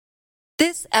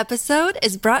This episode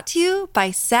is brought to you by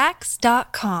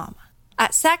Sax.com.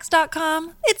 At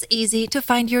Sax.com, it's easy to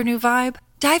find your new vibe.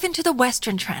 Dive into the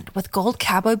Western trend with gold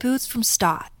cowboy boots from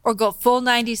Stott, or go full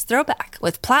 90s throwback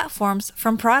with platforms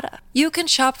from Prada. You can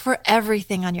shop for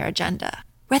everything on your agenda,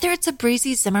 whether it's a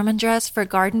breezy Zimmermann dress for a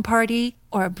garden party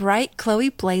or a bright Chloe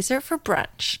blazer for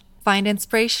brunch. Find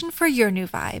inspiration for your new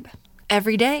vibe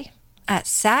every day at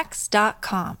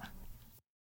Sax.com.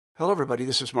 Hello, everybody.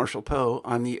 This is Marshall Poe.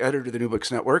 I'm the editor of the New Books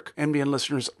Network. NBN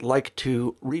listeners like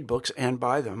to read books and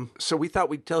buy them. So we thought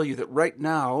we'd tell you that right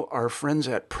now, our friends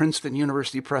at Princeton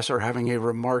University Press are having a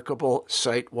remarkable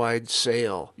site-wide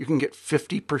sale. You can get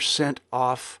 50%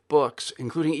 off books,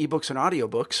 including ebooks and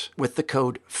audiobooks, with the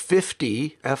code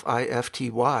 50,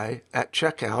 F-I-F-T-Y, at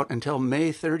checkout until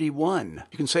May 31.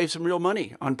 You can save some real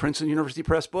money on Princeton University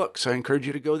Press books. I encourage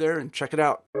you to go there and check it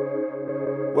out.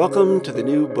 Welcome to the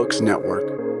New Books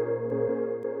Network.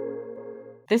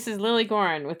 This is Lily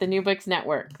Goren with the New Books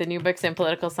Network, the New Books and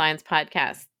Political Science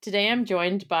podcast. Today I'm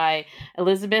joined by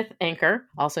Elizabeth Anker,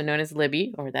 also known as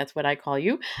Libby, or that's what I call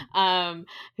you,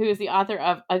 who is the author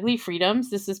of Ugly Freedoms.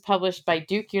 This is published by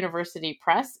Duke University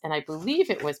Press, and I believe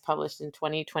it was published in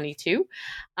 2022.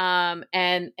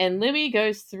 And Libby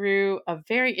goes through a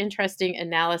very interesting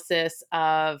analysis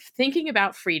of thinking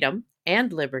about freedom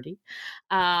and liberty,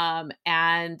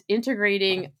 and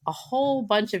integrating a whole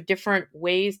bunch of different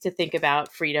ways to think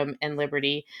about freedom and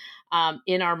liberty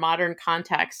in our modern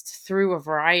context through a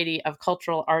variety of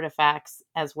cultural artifacts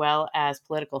as well as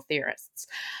political theorists.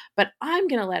 But I'm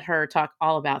going to let her talk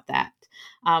all about that.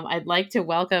 I'd like to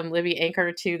welcome Libby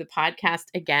Anker to the podcast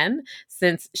again,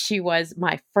 since she was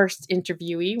my first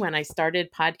interviewee when I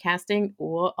started podcasting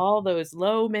all those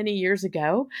many years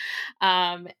ago.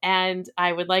 And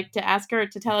I would like to ask her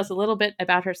to tell us a little bit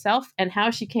about herself and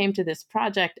how she came to this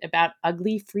project about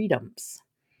Ugly Freedoms.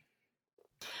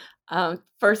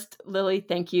 First, Lily,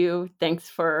 thank you. Thanks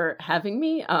for having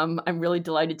me. I'm really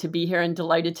delighted to be here and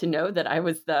delighted to know that I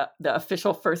was the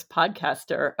official first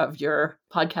podcaster of your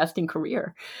podcasting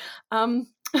career.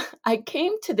 I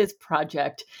came to this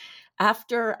project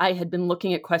after I had been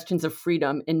looking at questions of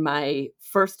freedom in my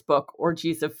first book,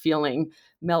 Orgies of Feeling,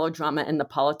 Melodrama and the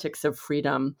Politics of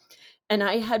Freedom. And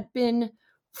I had been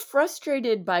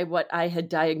frustrated by what I had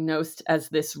diagnosed as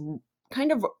this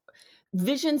kind of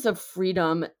visions of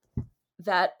freedom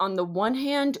that on the one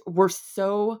hand were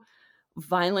so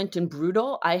violent and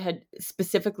brutal. I had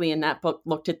specifically in that book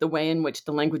looked at the way in which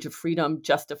the language of freedom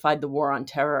justified the war on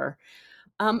terror.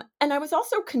 And I was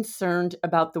also concerned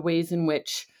about the ways in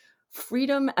which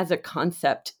freedom as a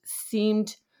concept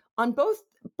seemed on both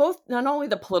not only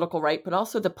the political right, but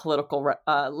also the political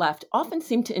left, often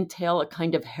seemed to entail a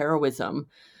kind of heroism,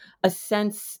 a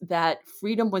sense that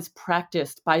freedom was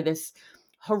practiced by this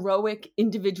heroic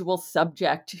individual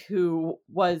subject who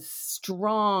was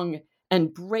strong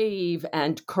and brave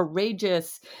and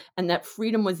courageous, and that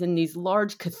freedom was in these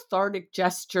large cathartic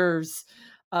gestures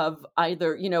of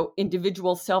either,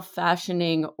 individual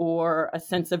self-fashioning or a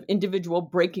sense of individual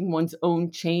breaking one's own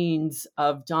chains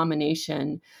of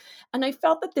domination. And I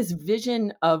felt that this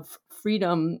vision of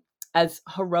freedom as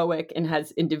heroic and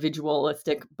as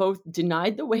individualistic both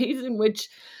denied the ways in which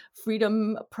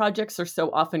freedom projects are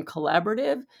so often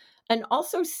collaborative, and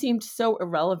also seemed so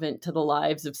irrelevant to the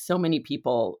lives of so many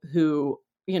people who,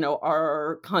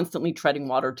 are constantly treading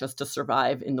water just to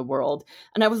survive in the world.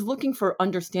 And I was looking for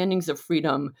understandings of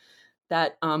freedom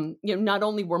that, not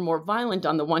only were more violent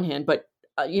on the one hand, but,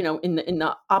 in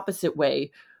the opposite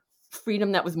way,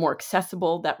 freedom that was more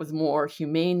accessible, that was more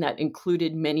humane, that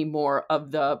included many more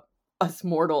of us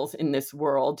mortals in this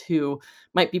world who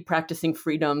might be practicing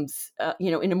freedoms,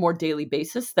 in a more daily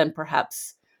basis than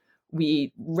perhaps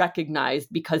we recognized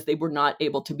because they were not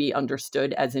able to be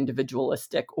understood as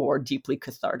individualistic or deeply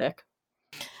cathartic.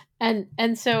 And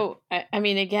so, I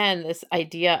mean, again, this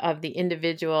idea of the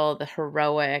individual, the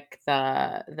heroic,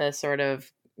 the sort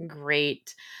of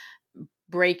great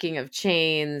breaking of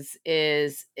chains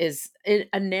is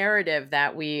a narrative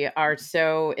that we are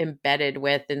so embedded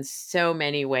with in so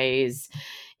many ways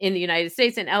in the United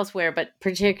States and elsewhere, but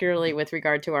particularly with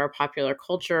regard to our popular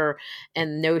culture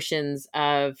and notions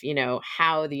of,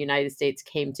 how the United States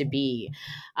came to be.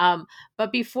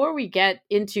 But before we get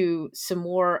into some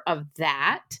more of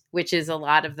that, which is a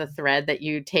lot of the thread that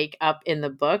you take up in the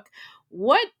book,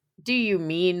 what do you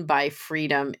mean by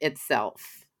freedom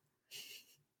itself?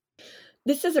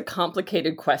 This is a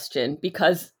complicated question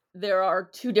because there are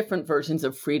two different versions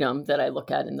of freedom that I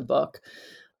look at in the book.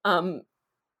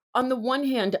 On the one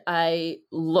hand, I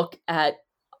look at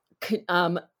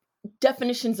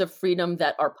definitions of freedom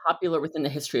that are popular within the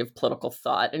history of political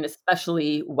thought, and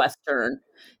especially Western,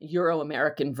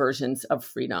 Euro-American versions of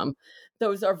freedom.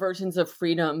 Those are versions of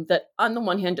freedom that, on the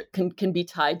one hand, can be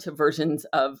tied to versions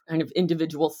of kind of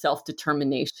individual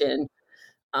self-determination,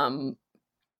 um,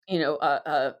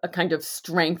 a kind of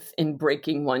strength in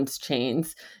breaking one's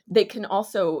chains. They can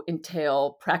also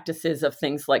entail practices of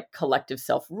things like collective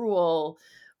self-rule.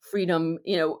 Freedom,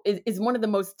 is one of the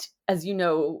most, as you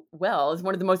know well, is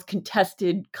one of the most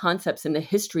contested concepts in the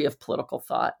history of political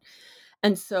thought.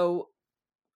 And so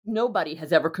nobody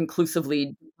has ever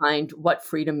conclusively defined what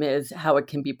freedom is, how it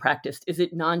can be practiced. Is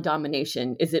it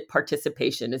non-domination? Is it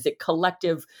participation? Is it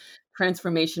collective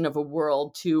transformation of a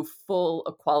world to full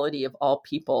equality of all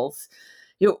peoples?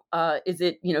 Is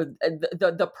it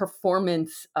the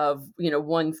performance of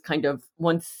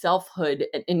one's selfhood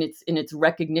in its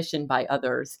recognition by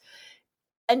others?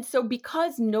 And so,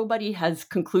 because nobody has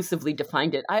conclusively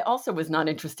defined it, I also was not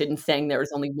interested in saying there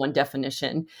is only one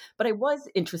definition, but I was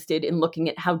interested in looking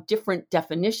at how different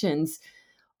definitions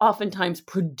oftentimes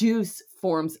produce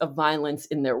forms of violence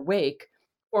in their wake,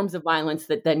 forms of violence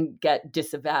that then get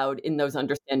disavowed in those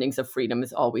understandings of freedom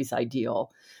is always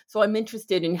ideal. So I'm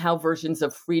interested in how versions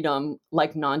of freedom,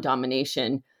 like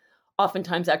non-domination,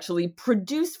 oftentimes actually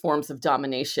produce forms of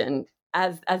domination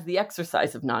as the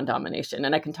exercise of non-domination,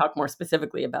 and I can talk more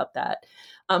specifically about that.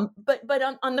 But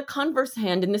on the converse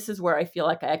hand, and this is where I feel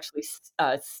like I actually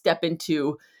step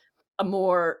into a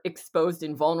more exposed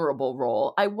and vulnerable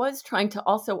role, I was trying to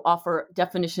also offer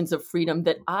definitions of freedom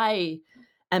that I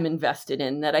am invested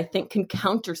in, that I think can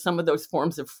counter some of those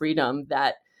forms of freedom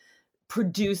that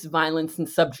produce violence and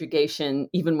subjugation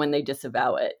even when they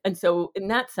disavow it. And so in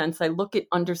that sense, I look at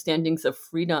understandings of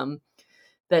freedom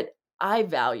that I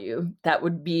value, that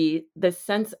would be the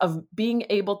sense of being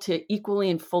able to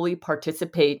equally and fully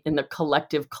participate in the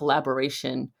collective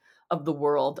collaboration of the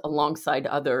world alongside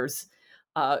others,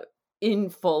 in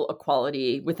full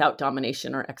equality without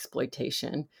domination or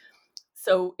exploitation.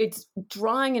 So it's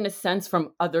drawing, in a sense,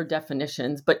 from other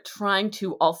definitions, but trying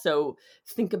to also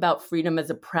think about freedom as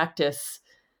a practice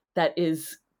that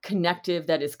is connective,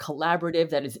 that is collaborative,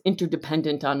 that is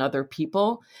interdependent on other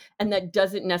people, and that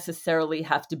doesn't necessarily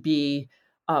have to be,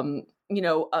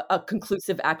 a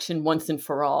conclusive action once and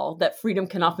for all. That freedom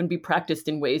can often be practiced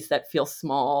in ways that feel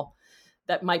small,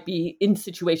 that might be in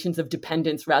situations of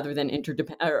dependence rather than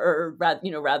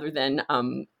rather than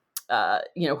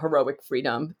heroic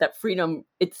freedom. That freedom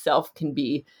itself can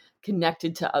be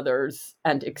connected to others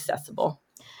and accessible.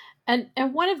 And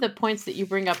one of the points that you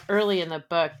bring up early in the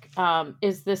book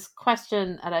is this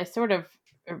question that I sort of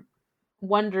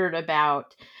wondered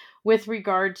about with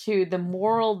regard to the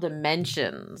moral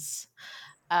dimensions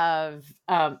of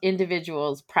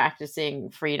individuals practicing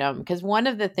freedom. Because one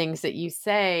of the things that you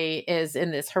say is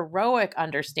in this heroic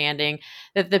understanding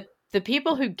that the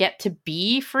people who get to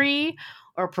be free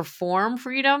or perform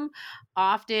freedom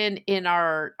often in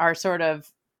our sort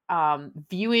of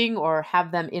viewing or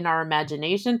have them in our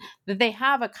imagination, that they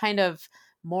have a kind of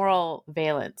moral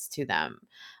valence to them.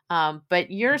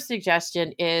 But your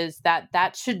suggestion is that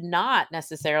that should not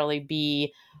necessarily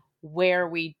be where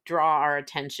we draw our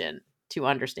attention to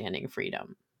understanding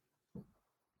freedom.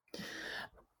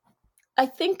 I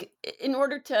think in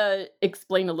order to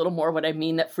explain a little more what I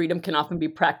mean, that freedom can often be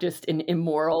practiced in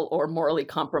immoral or morally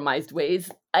compromised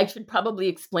ways, I should probably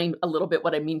explain a little bit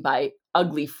what I mean by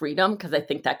ugly freedom, because I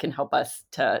think that can help us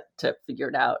to figure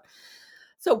it out.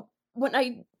 So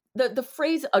when the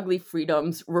phrase ugly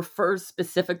freedoms refers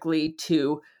specifically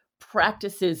to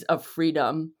practices of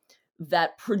freedom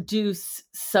that produce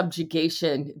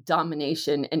subjugation,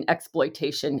 domination, and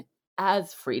exploitation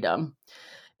as freedom.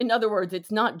 In other words,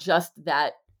 it's not just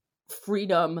that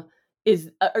freedom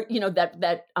is,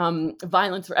 that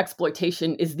violence or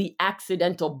exploitation is the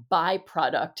accidental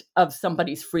byproduct of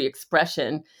somebody's free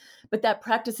expression, but that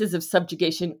practices of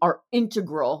subjugation are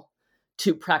integral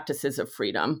to practices of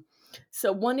freedom.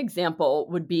 So one example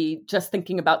would be just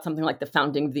thinking about something like the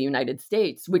founding of the United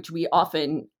States, which we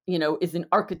often, is an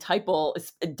archetypal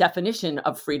definition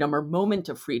of freedom or moment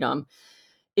of freedom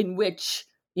in which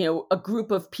a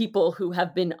group of people who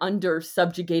have been under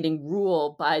subjugating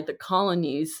rule by the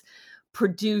colonies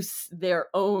produce their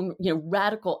own,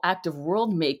 radical act of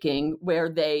world making where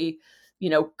they,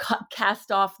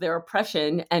 cast off their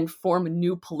oppression and form a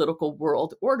new political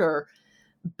world order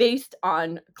based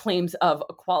on claims of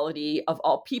equality of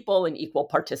all people and equal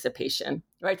participation,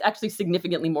 right? It's actually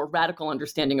significantly more radical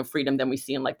understanding of freedom than we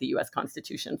see in like the US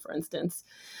Constitution, for instance.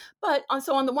 But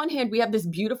so on the one hand, we have this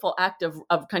beautiful act of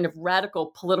kind of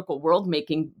radical political world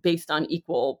making based on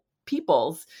equal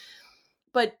peoples.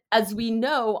 But as we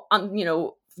know,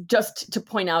 just to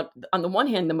point out, on the one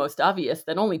hand, the most obvious,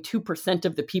 that only 2%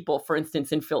 of the people, for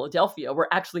instance, in Philadelphia, were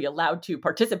actually allowed to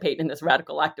participate in this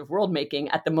radical act of world making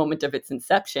at the moment of its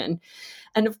inception.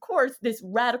 And of course, this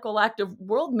radical act of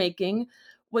world making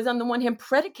was, on the one hand,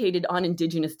 predicated on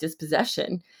indigenous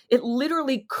dispossession. It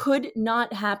literally could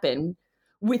not happen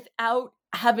without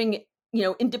having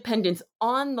independence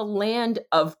on the land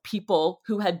of people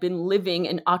who had been living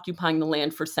and occupying the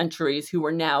land for centuries, who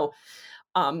were now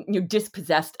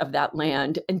dispossessed of that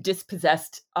land and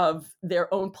dispossessed of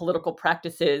their own political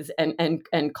practices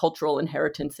and cultural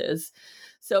inheritances.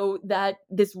 So that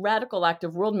this radical act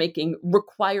of world making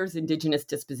requires indigenous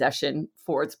dispossession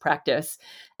for its practice.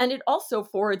 And it also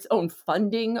for its own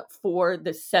funding, for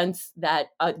the sense that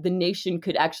the nation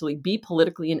could actually be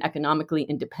politically and economically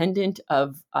independent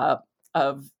of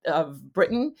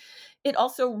Britain. It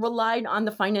also relied on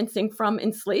the financing from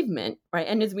enslavement, right?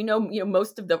 And as we know,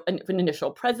 most of the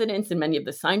initial presidents and many of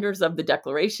the signers of the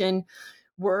Declaration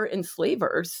were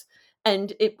enslavers.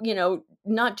 And it,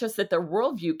 not just that their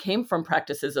worldview came from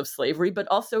practices of slavery, but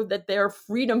also that their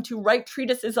freedom to write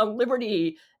treatises on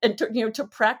liberty and to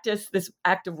practice this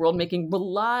act of world making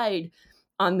relied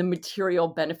on the material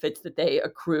benefits that they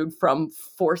accrued from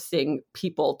forcing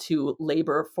people to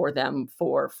labor for them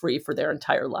for free for their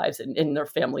entire lives and in their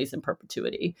families in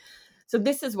perpetuity. So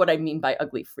this is what I mean by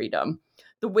ugly freedom.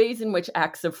 The ways in which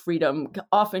acts of freedom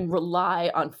often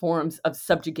rely on forms of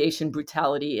subjugation,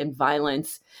 brutality, and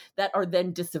violence that are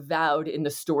then disavowed in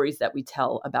the stories that we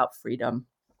tell about freedom.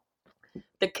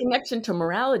 The connection to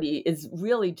morality is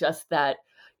really just that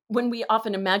when we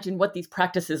often imagine what these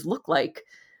practices look like,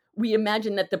 we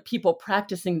imagine that the people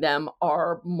practicing them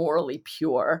are morally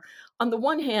pure. On the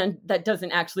one hand, that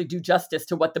doesn't actually do justice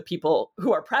to what the people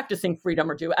who are practicing freedom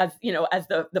are doing, as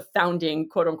the founding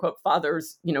quote unquote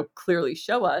fathers, clearly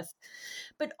show us.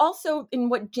 But also in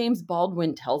what James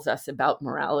Baldwin tells us about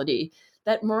morality,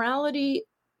 that morality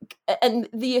and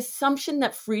the assumption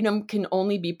that freedom can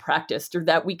only be practiced, or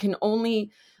that we can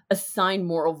only assign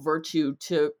moral virtue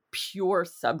to pure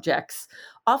subjects,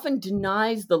 often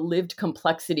denies the lived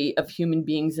complexity of human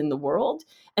beings in the world.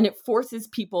 And it forces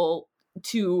people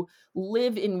to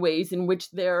live in ways in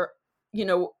which their,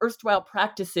 erstwhile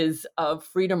practices of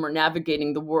freedom or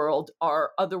navigating the world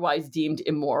are otherwise deemed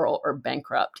immoral or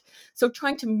bankrupt. So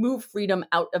trying to move freedom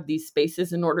out of these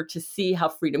spaces in order to see how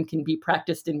freedom can be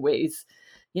practiced in ways,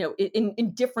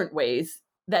 in different ways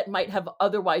that might have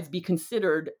otherwise be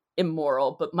considered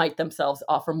immoral, but might themselves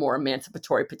offer more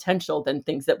emancipatory potential than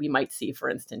things that we might see, for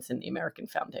instance, in the American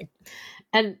founding.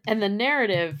 And the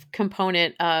narrative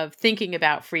component of thinking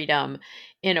about freedom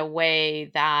in a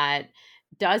way that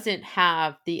doesn't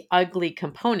have the ugly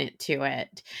component to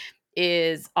it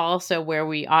is also where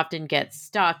we often get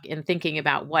stuck in thinking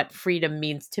about what freedom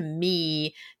means to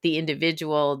me, the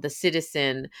individual, the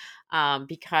citizen,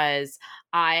 because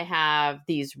I have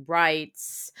these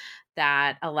rights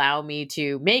that allow me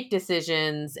to make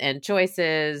decisions and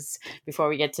choices before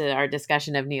we get to our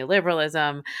discussion of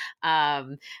neoliberalism.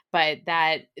 But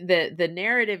that the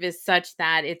narrative is such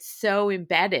that it's so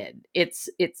embedded, it's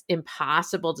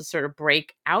impossible to sort of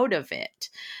break out of it.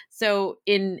 So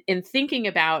in thinking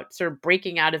about sort of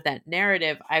breaking out of that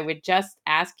narrative, I would just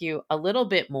ask you a little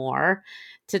bit more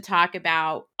to talk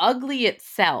about ugly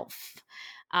itself.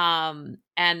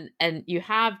 And you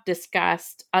have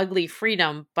discussed ugly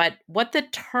freedom, but what the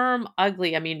term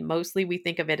ugly, I mean, mostly we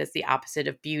think of it as the opposite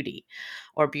of beauty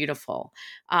or beautiful.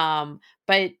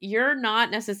 But you're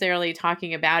not necessarily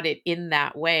talking about it in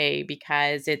that way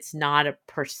because it's not a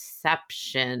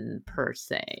perception per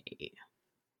se.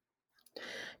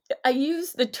 I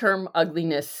use the term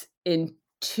ugliness in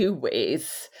two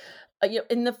ways.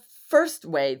 In the first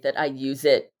way that I use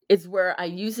it is where I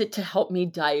use it to help me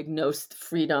diagnose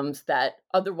freedoms that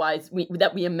otherwise we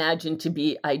imagine to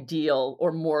be ideal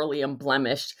or morally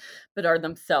unblemished, but are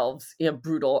themselves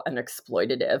brutal and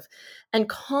exploitative. And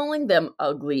calling them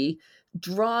ugly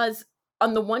draws,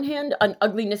 on the one hand, on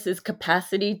ugliness's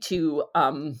capacity to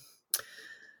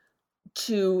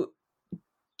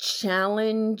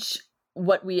challenge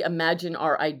what we imagine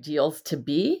our ideals to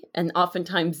be. And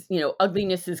oftentimes,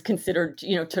 ugliness is considered,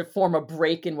 to form a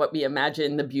break in what we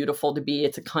imagine the beautiful to be.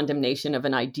 It's a condemnation of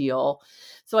an ideal.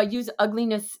 So I use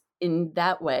ugliness in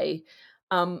that way.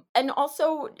 And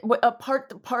also a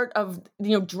part of,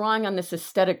 drawing on this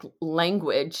aesthetic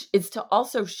language is to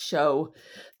also show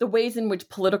the ways in which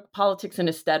politics and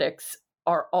aesthetics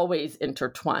are always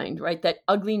intertwined, right? That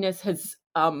ugliness has,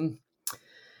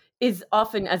 is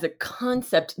often as a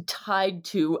concept tied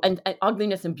to, and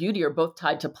ugliness and beauty are both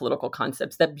tied to political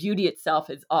concepts, that beauty itself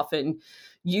is often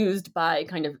used by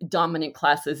kind of dominant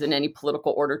classes in any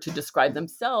political order to describe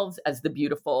themselves as the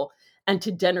beautiful and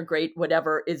to denigrate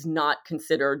whatever is not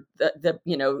considered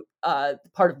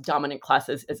part of dominant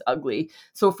classes as ugly.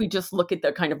 So if we just look at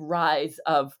the kind of rise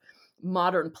of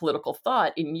modern political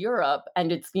thought in Europe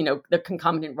and it's, the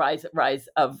concomitant rise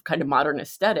of kind of modern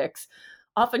aesthetics,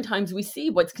 oftentimes we see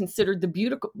what's considered the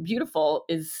beautiful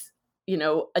is,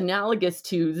 analogous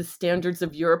to the standards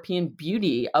of European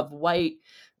beauty, of white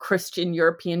Christian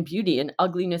European beauty, and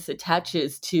ugliness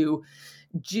attaches to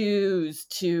Jews,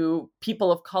 to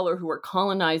people of color who are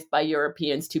colonized by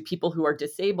Europeans, to people who are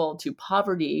disabled, to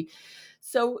poverty.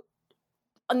 So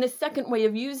on the second way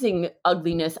of using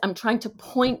ugliness, I'm trying to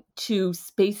point to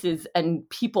spaces and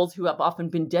peoples who have often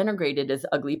been denigrated as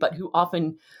ugly, but who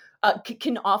often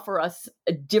can offer us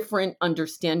different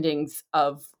understandings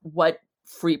of what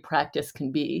free practice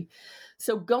can be.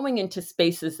 So going into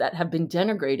spaces that have been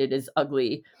denigrated as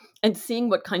ugly and seeing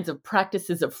what kinds of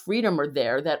practices of freedom are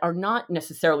there that are not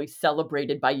necessarily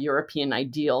celebrated by European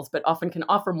ideals, but often can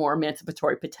offer more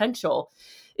emancipatory potential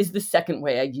is the second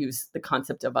way I use the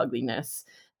concept of ugliness.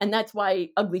 And that's why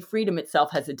ugly freedom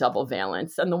itself has a double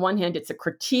valence. On the one hand, it's a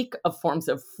critique of forms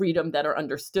of freedom that are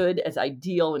understood as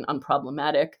ideal and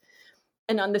unproblematic.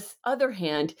 And on this other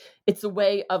hand, it's a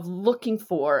way of looking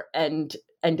for and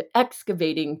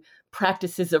excavating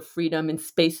practices of freedom in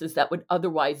spaces that would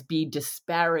otherwise be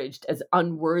disparaged as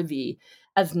unworthy,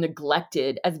 as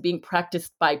neglected, as being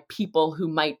practiced by people who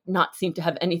might not seem to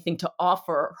have anything to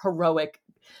offer heroic,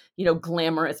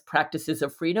 glamorous practices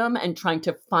of freedom, and trying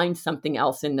to find something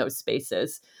else in those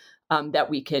spaces that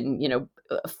we can,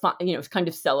 kind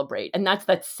of celebrate. And that's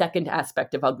that second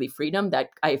aspect of ugly freedom that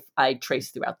I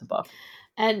trace throughout the book.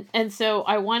 And so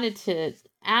I wanted to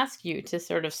ask you to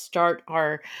sort of start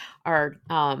our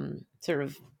sort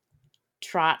of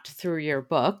trot through your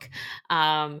book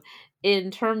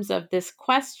in terms of this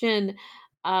question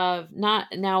of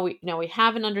now we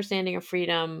have an understanding of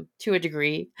freedom to a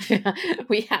degree.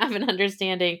 We have an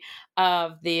understanding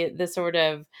of the sort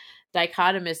of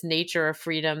dichotomous nature of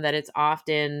freedom, that it's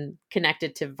often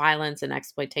connected to violence and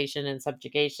exploitation and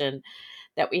subjugation,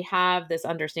 that we have this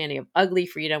understanding of ugly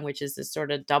freedom, which is this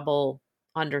sort of double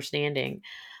understanding.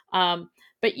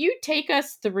 But you take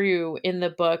us through in the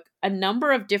book a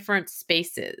number of different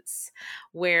spaces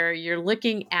where you're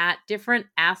looking at different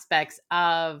aspects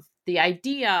of the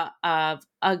idea of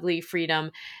ugly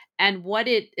freedom, and what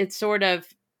it sort of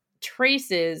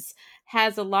traces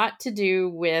has a lot to do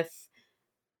with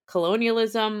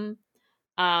colonialism,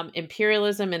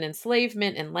 imperialism and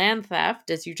enslavement and land theft,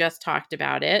 as you just talked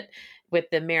about it with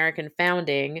the American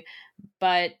founding,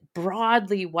 but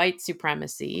broadly white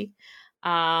supremacy,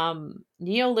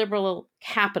 neoliberal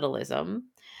capitalism,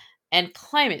 and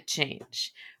climate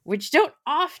change, which don't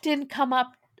often come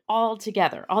up all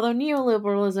together, although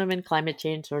neoliberalism and climate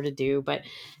change sort of do, but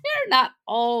they're not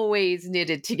always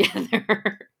knitted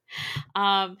together.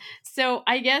 So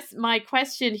I guess my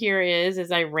question here is,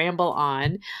 as I ramble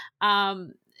on,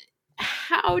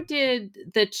 how did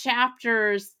the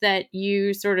chapters that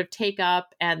you sort of take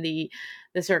up and the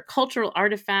sort of cultural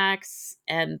artifacts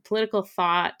and political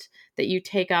thought that you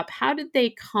take up, how did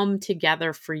they come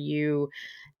together for you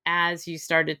as you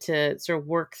started to sort of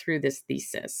work through this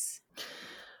thesis?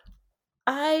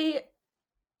 I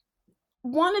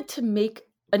wanted to make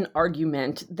an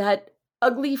argument that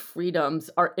ugly freedoms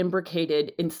are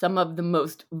imbricated in some of the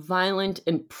most violent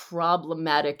and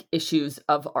problematic issues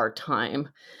of our time.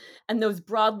 And those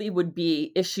broadly would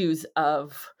be issues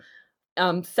of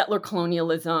settler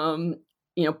colonialism,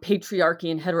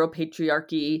 patriarchy and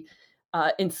heteropatriarchy,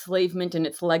 enslavement and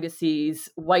its legacies,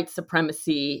 white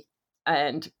supremacy,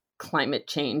 and climate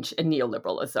change and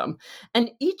neoliberalism.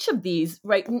 And each of these,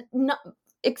 right,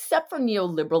 except for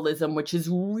neoliberalism, which is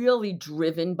really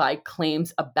driven by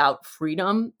claims about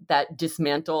freedom that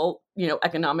dismantle,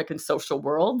 economic and social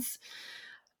worlds,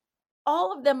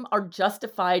 all of them are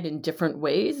justified in different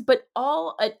ways, but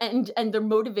and they're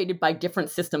motivated by different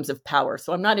systems of power.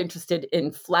 So I'm not interested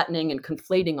in flattening and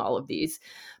conflating all of these,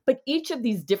 but each of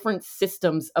these different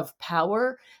systems of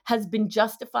power has been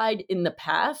justified in the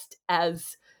past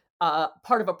as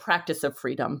part of a practice of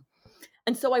freedom.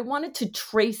 And so I wanted to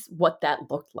trace what that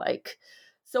looked like.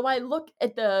 So I look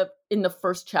at in the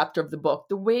first chapter of the book,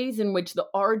 the ways in which the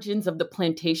origins of the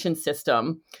plantation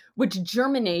system, which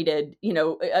germinated,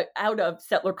 out of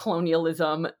settler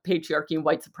colonialism, patriarchy, and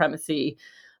white supremacy,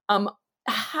 and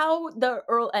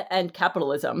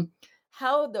capitalism,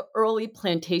 how the early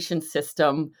plantation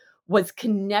system was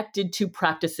connected to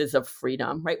practices of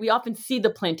freedom, right? We often see the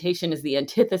plantation as the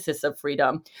antithesis of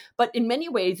freedom, but in many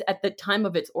ways, at the time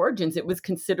of its origins, it was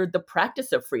considered the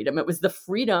practice of freedom. It was the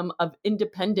freedom of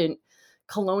independent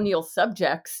colonial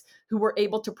subjects who were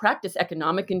able to practice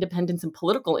economic independence and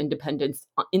political independence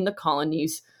in the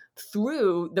colonies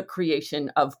through the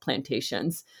creation of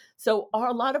plantations. So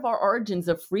a lot of our origins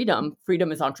of freedom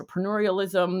is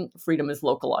entrepreneurialism, freedom is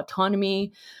local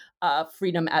autonomy,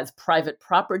 freedom as private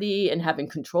property and having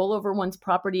control over one's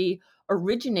property,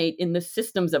 originate in the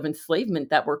systems of enslavement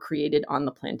that were created on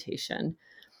the plantation.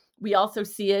 We also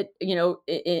see it, in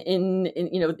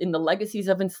the legacies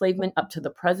of enslavement up to the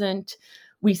present.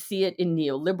 We see it in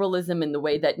neoliberalism, in the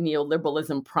way that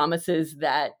neoliberalism promises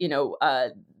that,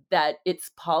 that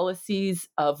its policies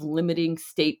of limiting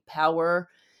state power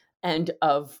and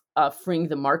of freeing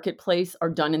the marketplace are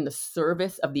done in the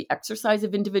service of the exercise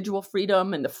of individual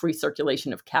freedom and the free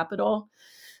circulation of capital,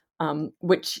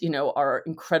 which, are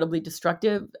incredibly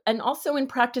destructive. And also in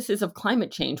practices of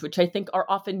climate change, which I think are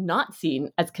often not seen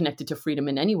as connected to freedom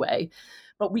in any way.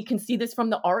 But we can see this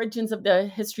from the origins of the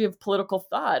history of political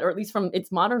thought, or at least from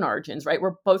its modern origins, right?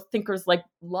 Where both thinkers like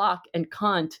Locke and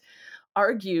Kant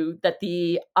argue that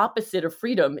the opposite of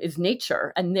freedom is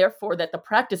nature, and therefore that the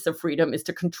practice of freedom is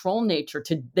to control nature.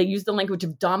 They use the language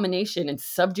of domination and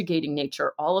subjugating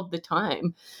nature all of the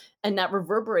time. And that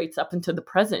reverberates up into the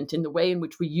present in the way in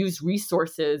which we use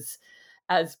resources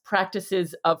as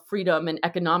practices of freedom and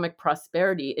economic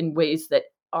prosperity in ways that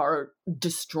are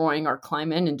destroying our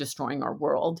climate and destroying our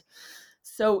world.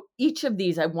 So each of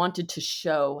these, I wanted to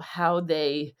show how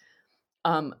they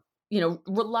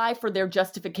rely for their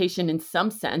justification in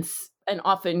some sense, and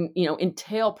often,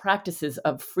 entail practices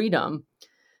of freedom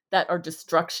that are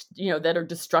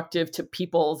destructive to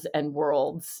peoples and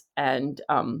worlds, and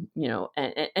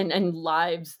and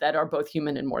lives that are both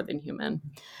human and more than human.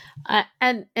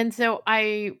 And so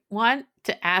I want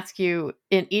to ask you,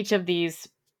 in each of these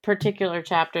particular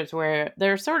chapters where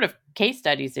they're sort of case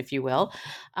studies, if you will,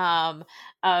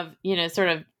 of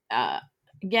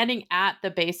getting at the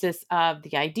basis of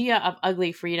the idea of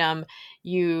ugly freedom,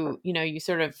 you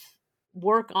sort of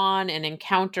work on and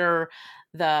encounter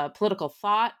the political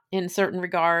thought in certain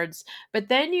regards, but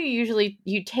then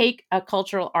you take a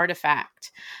cultural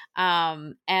artifact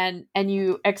and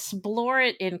you explore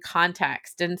it in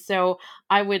context. And so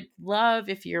I would love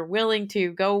if you're willing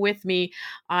to go with me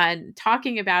on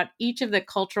talking about each of the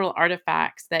cultural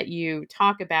artifacts that you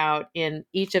talk about in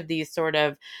each of these sort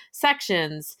of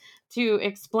sections, to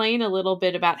explain a little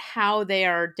bit about how they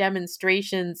are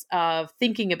demonstrations of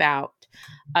thinking about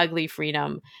ugly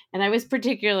freedom. And I was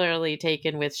particularly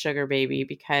taken with Sugar Baby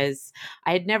because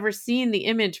I had never seen the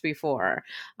image before.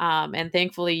 And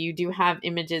thankfully, you do have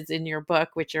images in your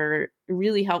book, which are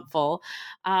really helpful.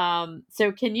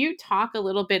 So can you talk a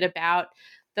little bit about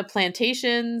the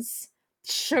plantations,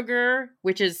 sugar,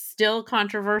 which is still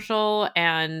controversial,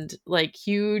 and like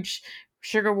huge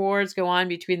sugar wars go on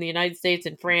between the United States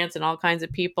and France and all kinds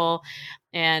of people.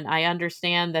 And I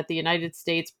understand that the United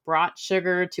States brought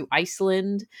sugar to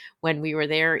Iceland when we were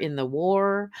there in the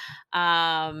war.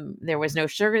 There was no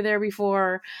sugar there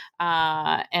before.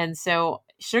 And so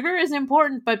sugar is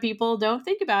important, but people don't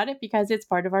think about it because it's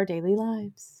part of our daily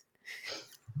lives.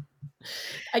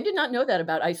 I did not know that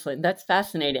about Iceland. That's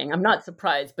fascinating. I'm not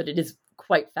surprised, but it is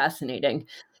quite fascinating.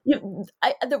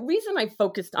 The reason I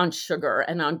focused on sugar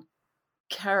and on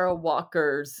Kara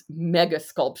Walker's mega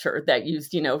sculpture that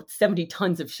used, 70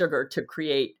 tons of sugar to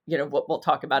create, what we'll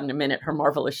talk about in a minute, her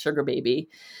marvelous Sugar Baby,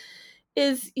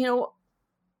 is,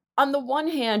 on the one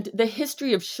hand, the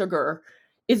history of sugar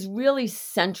is really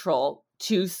central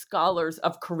to scholars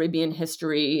of Caribbean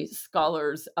history,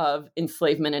 scholars of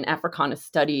enslavement and Africana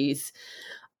studies.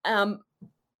 And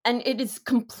it is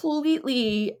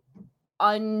completely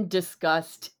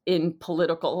undiscussed in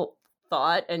political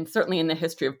thought, and certainly in the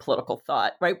history of political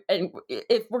thought, right? And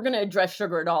if we're going to address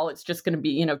sugar at all, it's just going to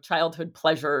be, childhood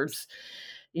pleasures,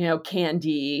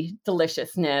 candy,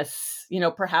 deliciousness,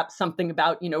 perhaps something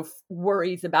about,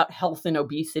 worries about health and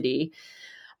obesity.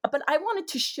 But I wanted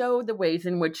to show the ways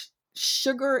in which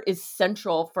sugar is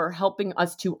central for helping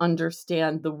us to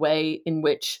understand the way in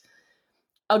which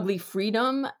ugly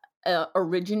freedom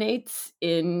originates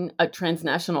in a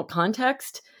transnational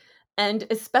context, and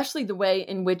especially the way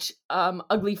in which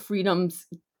ugly freedoms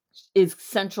is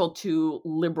central to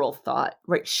liberal thought,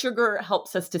 right? Sugar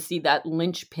helps us to see that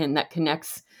linchpin that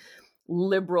connects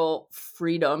liberal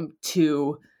freedom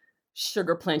to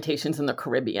sugar plantations in the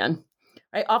Caribbean,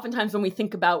 right? Oftentimes when we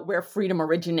think about where freedom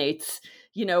originates,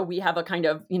 we have a kind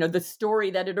of, the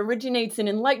story that it originates in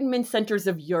Enlightenment centers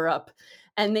of Europe,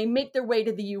 And they make their way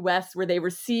to the US, where they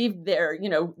receive their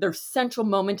central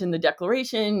moment in the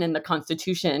Declaration and the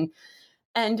Constitution.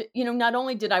 And, not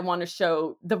only did I want to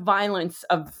show the violence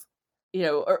of,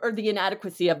 or the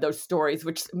inadequacy of those stories,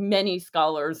 which many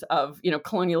scholars of,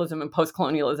 colonialism and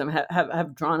post-colonialism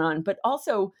have drawn on, but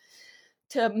also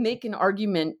to make an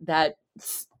argument that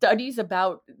studies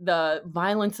about the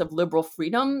violence of liberal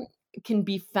freedom can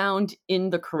be found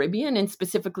in the Caribbean, and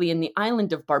specifically in the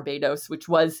island of Barbados, which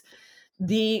was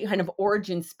the kind of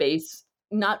origin space,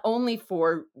 not only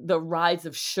for the rise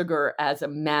of sugar as a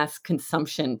mass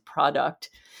consumption product,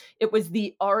 it was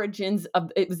the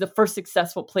first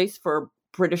successful place for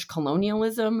British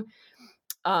colonialism.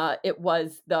 It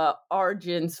was the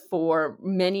origins for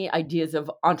many ideas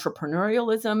of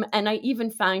entrepreneurialism. And I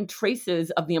even find traces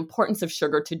of the importance of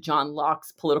sugar to John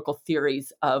Locke's political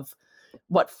theories of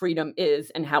what freedom is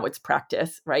and how it's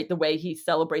practiced, right? The way he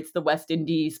celebrates the West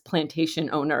Indies plantation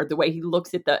owner, the way he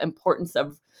looks at the importance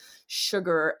of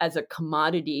sugar as a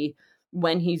commodity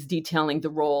when he's detailing the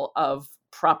role of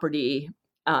property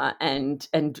and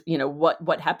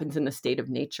what happens in the state of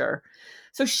nature.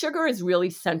 So sugar is really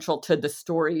central to the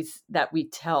stories that we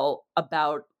tell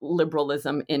about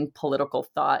liberalism in political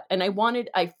thought. And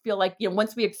I feel like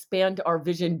once we expand our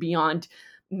vision beyond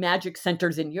magic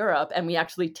centers in Europe, and we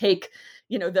actually take,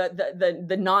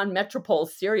 the non-metropoles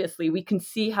seriously, we can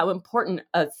see how important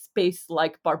a space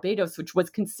like Barbados, which was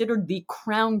considered the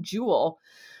crown jewel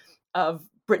of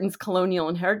Britain's colonial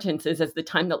inheritance, is at the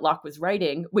time that Locke was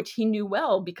writing, which he knew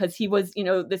well because he was,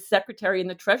 the secretary and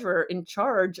the treasurer in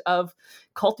charge of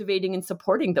cultivating and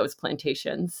supporting those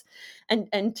plantations,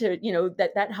 and to,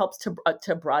 that helps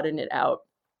to broaden it out.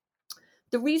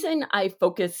 The reason I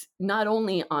focus not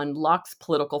only on Locke's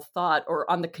political thought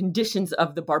or on the conditions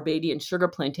of the Barbadian sugar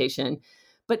plantation,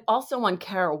 but also on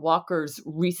Kara Walker's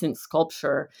recent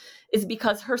sculpture, is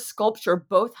because her sculpture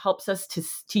both helps us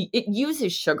it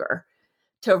uses sugar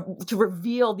to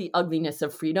reveal the ugliness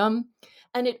of freedom.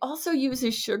 And it also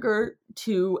uses sugar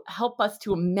to help us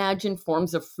to imagine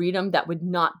forms of freedom that would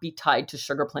not be tied to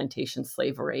sugar plantation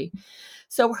slavery.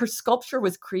 So her sculpture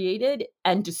was created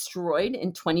and destroyed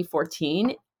in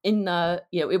 2014.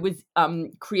 It was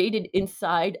created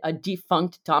inside a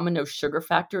defunct Domino sugar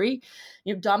factory.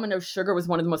 Domino sugar was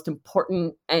one of the most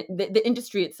important, and the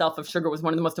industry itself of sugar was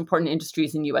one of the most important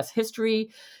industries in U.S. history.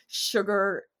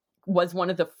 Sugar was one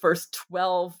of the first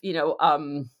 12,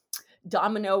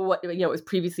 Domino, it was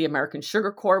previously American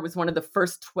Sugar Corp, was one of the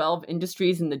first 12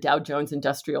 industries in the Dow Jones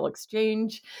Industrial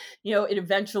Exchange. It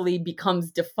eventually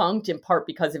becomes defunct in part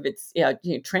because of its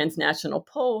transnational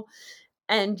pull.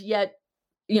 And yet,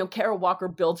 Kara Walker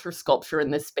builds her sculpture in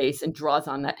this space and draws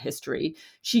on that history.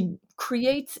 She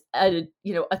creates a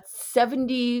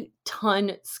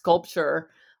 70-ton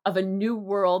sculpture of a New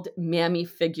World mammy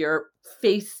figure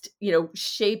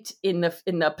shaped in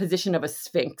the position of a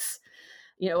sphinx,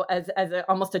 as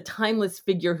almost a timeless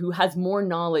figure who has more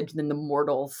knowledge than the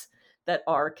mortals that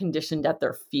are conditioned at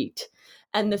their feet.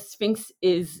 And the sphinx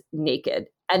is naked.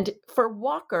 And for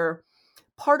Walker,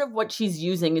 part of what she's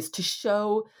using is to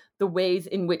show the ways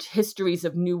in which histories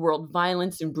of New World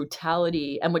violence and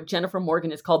brutality, and what Jennifer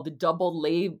Morgan has called the doubled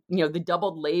labor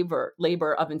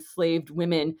of enslaved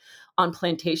women on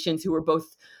plantations, who were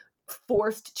both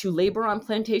forced to labor on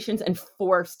plantations and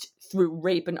forced through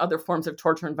rape and other forms of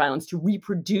torture and violence to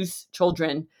reproduce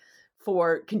children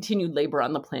for continued labor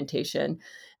on the plantation.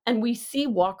 And we see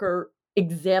Walker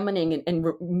examining and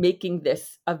making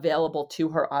this available to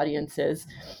her audiences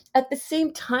at the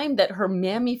same time that her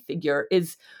mammy figure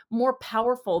is more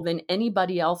powerful than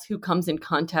anybody else who comes in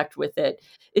contact with it,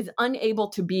 is unable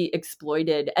to be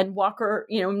exploited. And Walker,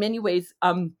 in many ways,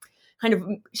 kind of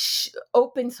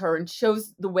opens her and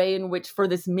shows the way in which, for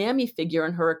this mammy figure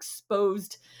and her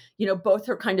exposed, both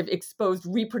her kind of exposed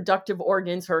reproductive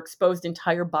organs, her exposed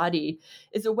entire body,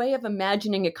 is a way of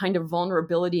imagining a kind of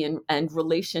vulnerability and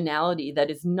relationality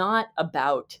that is not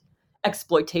about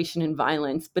exploitation and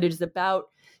violence, but it is about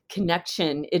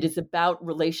connection. It is about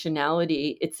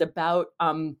relationality. It's about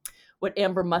what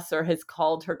Amber Musser has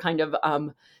called her kind of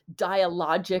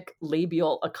dialogic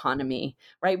labial economy,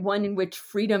 right? One in which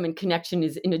freedom and connection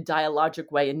is in a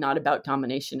dialogic way and not about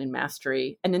domination and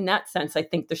mastery. And in that sense, I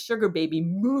think the Sugar Baby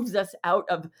moves us out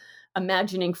of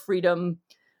imagining freedom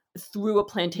through a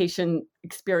plantation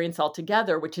experience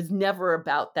altogether, which is never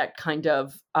about that kind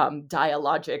of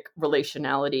dialogic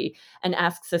relationality, and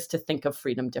asks us to think of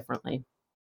freedom differently.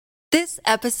 This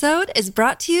episode is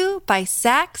brought to you by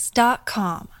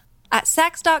Saks.com. At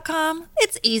Saks.com,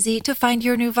 it's easy to find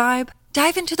your new vibe.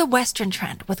 Dive into the Western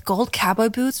trend with gold cowboy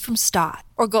boots from Stott,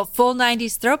 or go full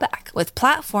 90s throwback with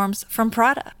platforms from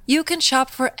Prada. You can shop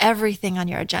for everything on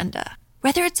your agenda,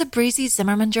 whether it's a breezy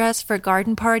Zimmermann dress for a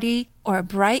garden party or a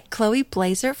bright Chloe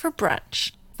blazer for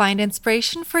brunch. Find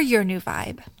inspiration for your new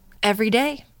vibe every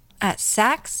day at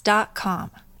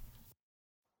Saks.com.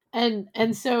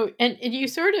 And so you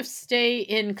sort of stay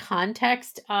in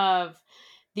context of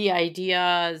the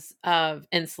ideas of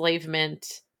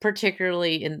enslavement,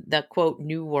 particularly in the quote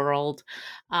New World,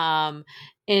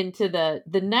 into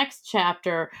the next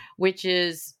chapter, which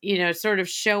is, sort of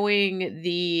showing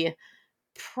the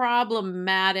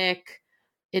problematic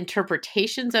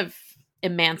interpretations of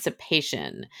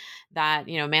emancipation, that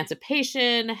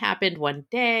emancipation happened one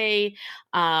day,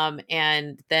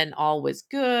 and then all was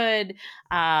good,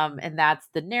 and that's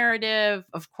the narrative,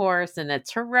 of course, and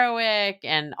it's heroic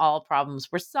and all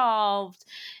problems were solved.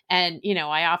 And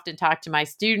I often talk to my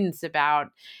students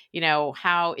about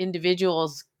how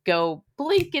individuals go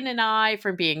blink in an eye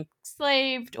from being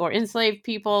enslaved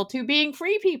people to being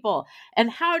free people, and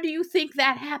how do you think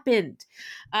that happened,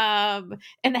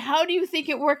 and how do you think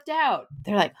it worked out?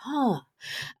 They're like,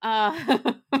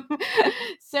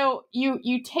 so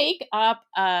you take up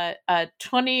a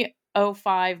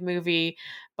 2005 movie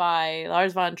by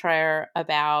Lars von Trier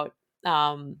about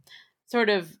sort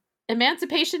of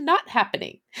emancipation not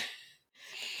happening.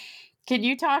 Can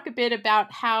you talk a bit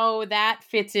about how that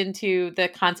fits into the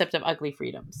concept of ugly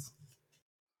freedoms?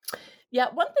 Yeah,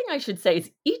 one thing I should say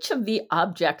is each of the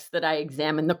objects that I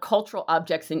examine, the cultural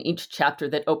objects in each chapter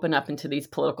that open up into these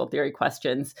political theory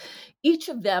questions, each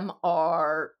of them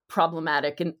are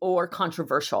problematic or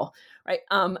controversial, right?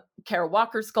 Kara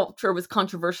Walker's sculpture was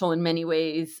controversial in many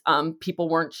ways. People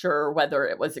weren't sure whether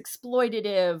it was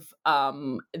exploitative.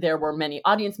 There were many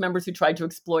audience members who tried to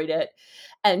exploit it.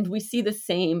 And we see the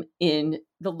same in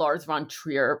the Lars von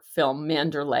Trier film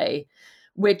Manderley,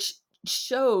 which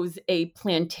shows a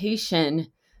plantation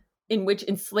in which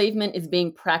enslavement is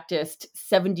being practiced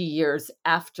 70 years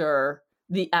after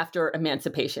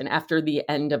emancipation, after the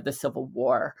end of the Civil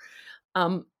War.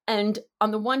 And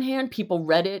on the one hand, people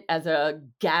read it as a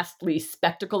ghastly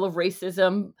spectacle of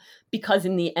racism, because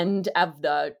in the end of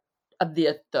the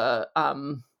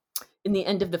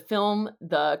film,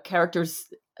 the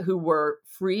characters who were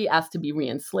free asked to be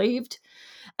re-enslaved.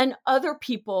 And other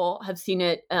people have seen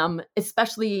it,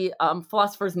 especially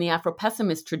philosophers in the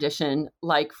Afro-pessimist tradition,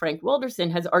 like Frank Wilderson,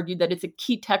 has argued that it's a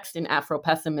key text in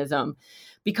Afro-pessimism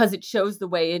because it shows the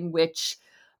way in which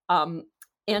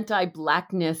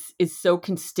anti-Blackness is so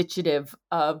constitutive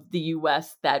of the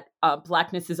U.S. that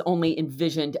Blackness is only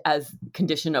envisioned as a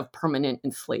condition of permanent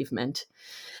enslavement.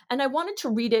 And I wanted to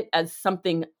read it as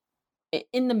something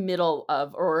in the middle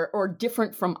of or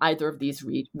different from either of these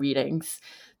readings.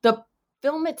 The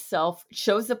film itself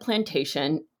shows a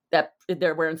plantation that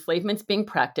there where enslavement's being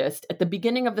practiced. At the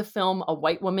beginning of the film, a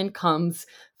white woman comes,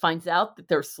 finds out that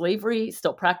there's slavery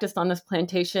still practiced on this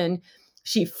plantation.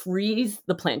 She frees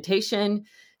the plantation.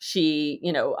 She,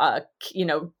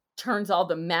 turns all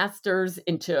the masters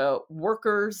into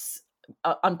workers,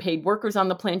 unpaid workers on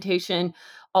the plantation.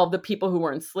 All the people who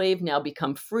were enslaved now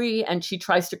become free, and she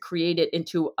tries to create it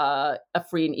into a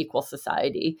free and equal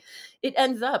society. It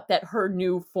ends up that her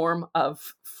new form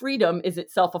of freedom is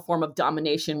itself a form of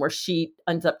domination, where she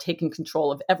ends up taking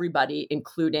control of everybody,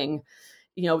 including,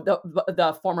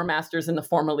 the former masters and the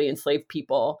formerly enslaved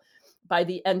people. By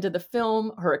the end of the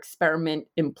film, her experiment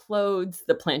implodes,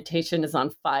 the plantation is on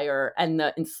fire, and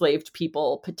the enslaved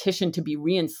people petition to be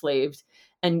re-enslaved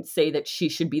and say that she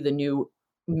should be the new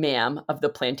ma'am of the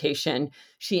plantation.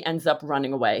 She ends up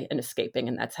running away and escaping,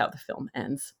 and that's how the film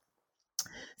ends.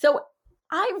 So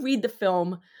I read the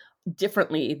film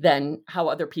differently than how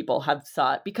other people have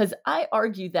saw it, because I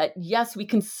argue that, yes, we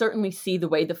can certainly see the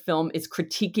way the film is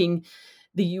critiquing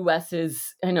the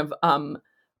US's kind of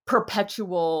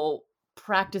perpetual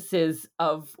practices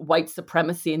of white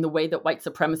supremacy and the way that white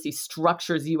supremacy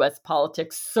structures US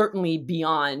politics, certainly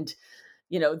beyond,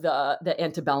 the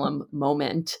antebellum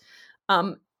moment.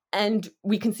 And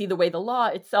we can see the way the law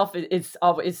itself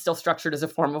is still structured as a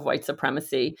form of white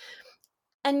supremacy.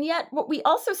 And yet what we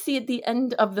also see at the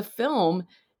end of the film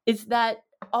is that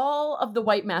all of the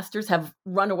white masters have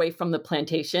run away from the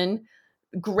plantation.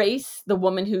 Grace, the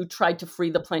woman who tried to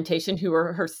free the plantation, who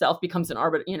herself becomes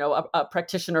a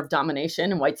practitioner of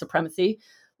domination and white supremacy,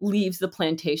 leaves the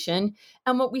plantation.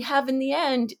 And what we have in the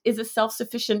end is a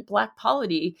self-sufficient Black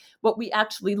polity. What we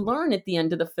actually learn at the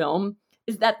end of the film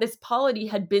is that this polity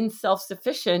had been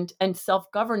self-sufficient and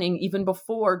self-governing even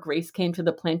before Grace came to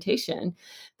the plantation,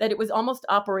 that it was almost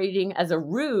operating as a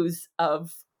ruse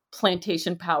of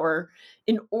plantation power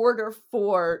in order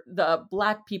for the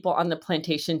Black people on the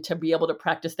plantation to be able to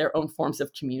practice their own forms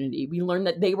of community. We learned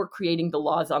that they were creating the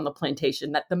laws on the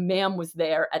plantation, that the ma'am was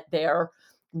there at their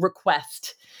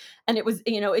request. And it was,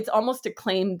 it's almost a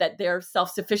claim that their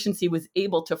self-sufficiency was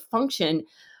able to function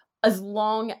as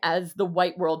long as the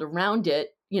white world around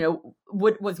it,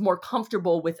 was more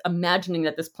comfortable with imagining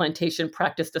that this plantation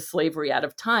practiced a slavery out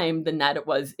of time than that it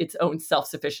was its own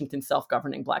self-sufficient and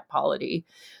self-governing Black polity.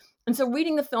 And so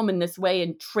reading the film in this way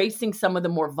and tracing some of the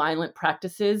more violent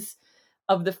practices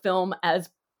of the film as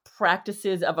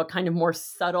practices of a kind of more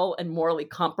subtle and morally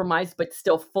compromised, but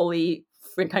still fully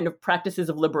kind of practices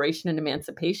of liberation and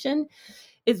emancipation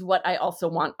is what I also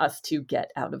want us to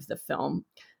get out of the film.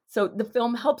 So the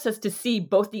film helps us to see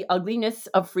both the ugliness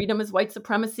of freedom as white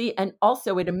supremacy, and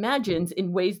also it imagines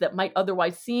in ways that might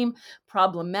otherwise seem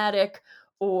problematic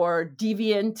or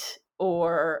deviant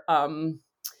or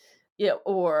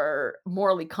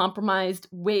morally compromised,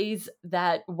 ways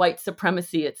that white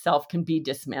supremacy itself can be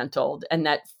dismantled, and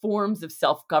that forms of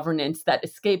self-governance that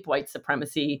escape white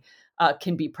supremacy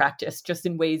can be practiced just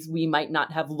in ways we might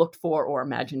not have looked for or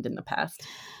imagined in the past.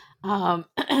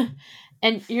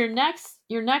 And your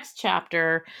next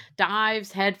chapter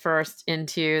dives headfirst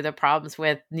into the problems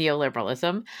with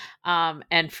neoliberalism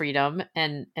and freedom,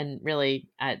 and really,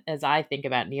 as I think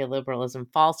about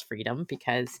neoliberalism, false freedom,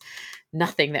 because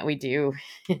nothing that we do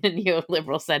in a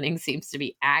neoliberal setting seems to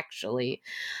be actually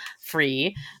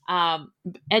free. And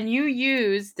you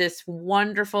use this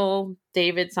wonderful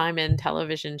David Simon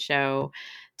television show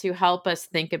to help us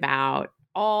think about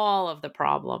all of the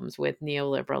problems with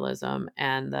neoliberalism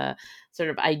and the sort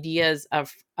of ideas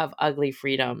of ugly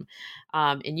freedom.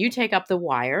 And you take up The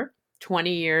Wire,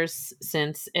 20 years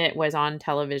since it was on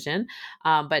television,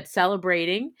 but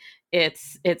celebrating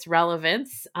its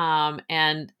relevance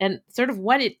and sort of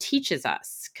what it teaches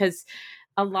us. Because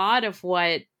a lot of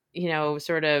what,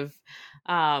 sort of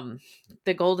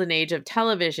the golden age of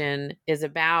television is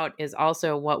about is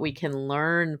also what we can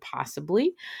learn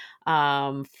possibly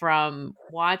from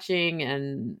watching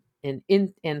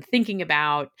and thinking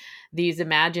about these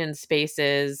imagined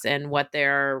spaces and what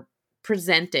they're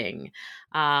presenting.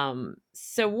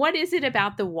 So what is it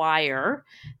about The Wire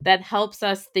that helps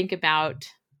us think about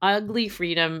ugly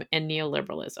freedom and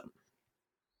neoliberalism?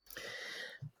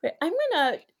 I'm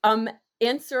going to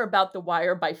answer about The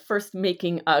Wire by first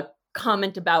making a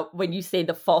comment about when you say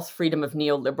the false freedom of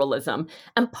neoliberalism.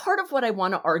 And part of what I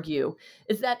want to argue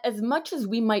is that as much as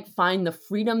we might find the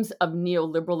freedoms of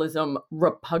neoliberalism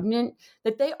repugnant,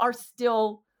 that they are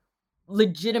still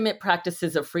legitimate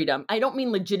practices of freedom. I don't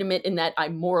mean legitimate in that I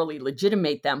morally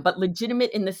legitimate them, but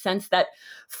legitimate in the sense that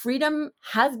freedom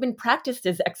has been practiced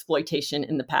as exploitation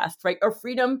in the past, right? Or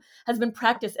freedom has been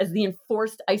practiced as the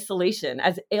enforced isolation,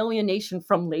 as alienation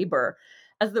from labor,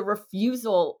 as the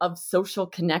refusal of social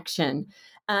connection.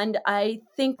 And I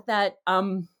think that,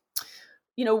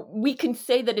 we can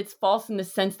say that it's false in the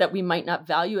sense that we might not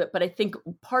value it. But I think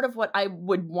part of what I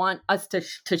would want us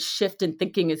to shift in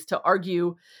thinking is to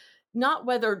argue not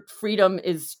whether freedom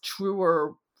is true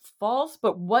or false,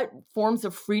 but what forms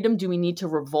of freedom do we need to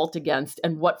revolt against,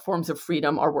 and what forms of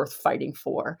freedom are worth fighting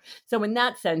for? So in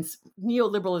that sense,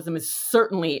 neoliberalism is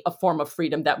certainly a form of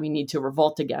freedom that we need to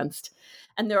revolt against.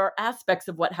 And there are aspects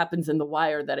of what happens in The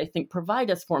Wire that I think provide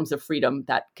us forms of freedom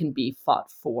that can be fought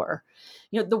for.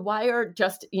 The Wire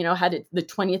just, had the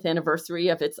 20th anniversary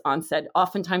of its onset,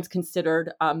 oftentimes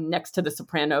considered next to The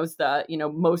Sopranos, the,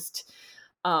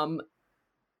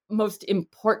 most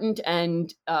important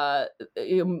and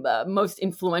most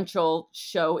influential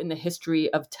show in the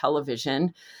history of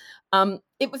television.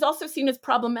 It was also seen as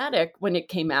problematic when it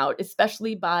came out,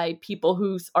 especially by people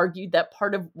who argued that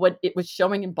part of what it was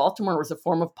showing in Baltimore was a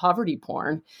form of poverty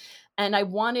porn. And I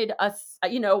wanted us,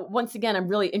 once again, I'm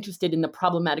really interested in the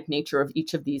problematic nature of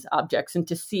each of these objects and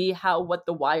to see how what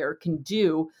The Wire can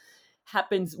do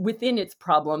happens within its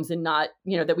problems and not,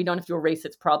 that we don't have to erase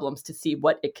its problems to see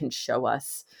what it can show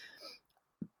us.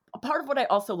 A part of what I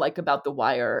also like about The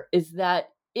Wire is that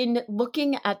in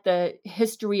looking at the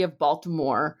history of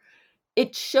Baltimore,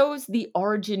 it shows the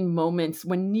origin moments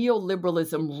when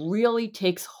neoliberalism really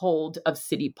takes hold of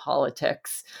city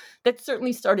politics. That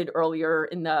certainly started earlier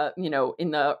in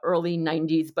the early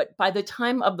 90s, but by the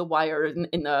time of The Wire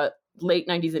in the late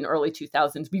 90s and early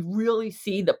 2000s, we really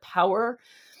see the power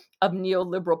of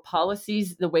neoliberal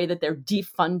policies, the way that they're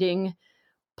defunding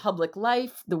public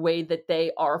life, the way that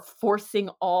they are forcing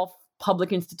all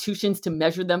public institutions to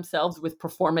measure themselves with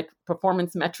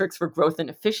performance metrics for growth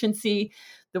and efficiency,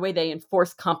 the way they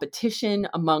enforce competition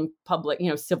among public,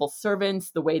 civil servants,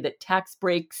 the way that tax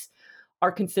breaks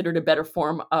are considered a better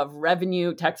form of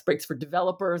revenue, tax breaks for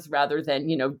developers rather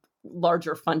than,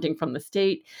 larger funding from the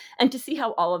state, and to see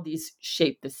how all of these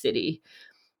shape the city.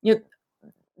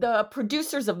 The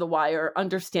producers of The Wire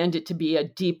understand it to be a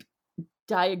deep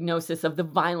diagnosis of the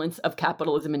violence of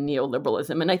capitalism and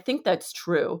neoliberalism. And I think that's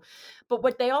true. But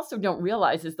what they also don't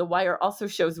realize is The Wire also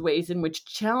shows ways in which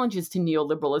challenges to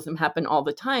neoliberalism happen all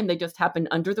the time. They just happen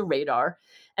under the radar,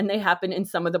 and they happen in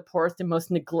some of the poorest and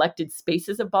most neglected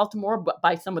spaces of Baltimore, but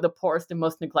by some of the poorest and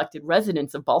most neglected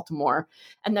residents of Baltimore.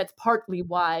 And that's partly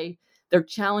why their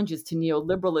challenges to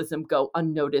neoliberalism go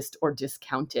unnoticed or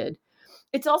discounted.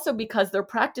 It's also because their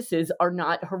practices are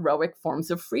not heroic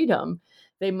forms of freedom.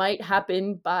 They might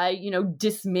happen by,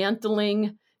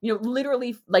 dismantling,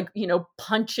 literally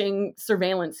punching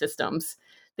surveillance systems.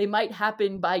 They might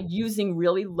happen by using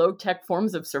really low-tech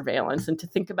forms of surveillance, and to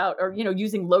think about, or,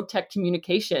 using low-tech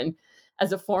communication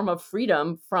as a form of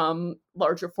freedom from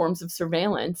larger forms of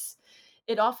surveillance.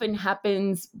 It often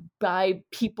happens by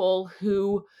people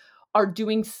who are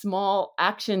doing small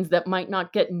actions that might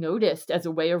not get noticed as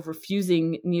a way of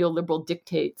refusing neoliberal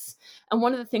dictates. And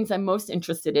one of the things I'm most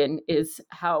interested in is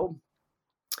how,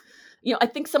 I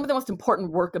think some of the most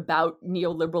important work about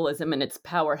neoliberalism and its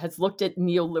power has looked at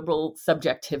neoliberal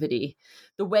subjectivity,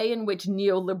 the way in which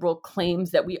neoliberal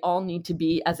claims that we all need to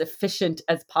be as efficient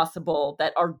as possible,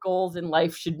 that our goals in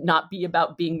life should not be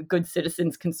about being good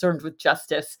citizens concerned with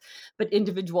justice, but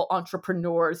individual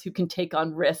entrepreneurs who can take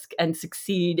on risk and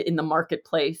succeed in the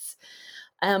marketplace.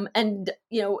 And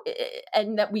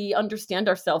that we understand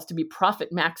ourselves to be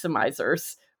profit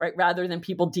maximizers, right, rather than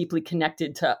people deeply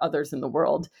connected to others in the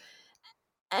world.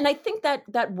 And I think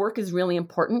that work is really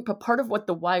important, but part of what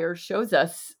The Wire shows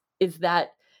us is that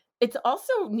it's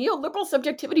also, neoliberal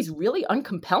subjectivity is really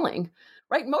uncompelling,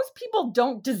 right? Most people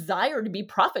don't desire to be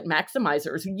profit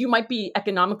maximizers. You might be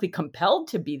economically compelled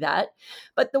to be that,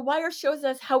 but The Wire shows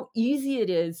us how easy it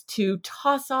is to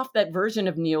toss off that version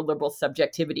of neoliberal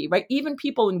subjectivity, right? Even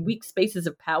people in weak spaces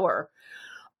of power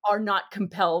are not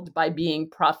compelled by being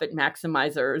profit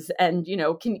maximizers, and,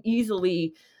 can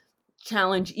easily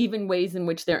challenge even ways in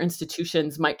which their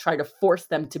institutions might try to force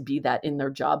them to be that in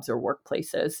their jobs or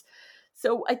workplaces.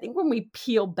 So I think when we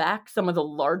peel back some of the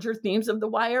larger themes of The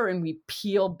Wire, and we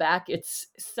peel back its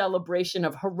celebration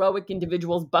of heroic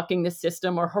individuals bucking the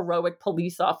system or heroic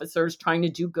police officers trying to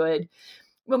do good,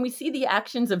 when we see the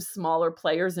actions of smaller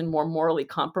players and more morally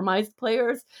compromised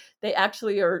players, they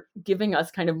actually are giving us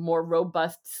kind of more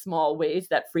robust, small ways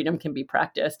that freedom can be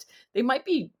practiced. They might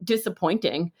be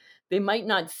disappointing. They might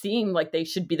not seem like they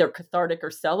should be there cathartic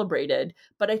or celebrated,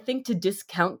 but I think to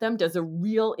discount them does a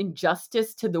real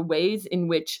injustice to the ways in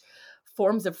which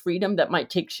forms of freedom that might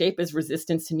take shape as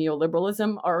resistance to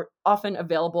neoliberalism are often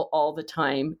available all the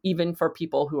time, even for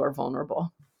people who are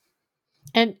vulnerable.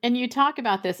 And you talk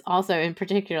about this also in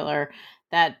particular,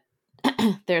 that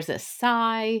there's a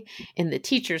sigh in the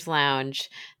teacher's lounge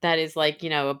that is like,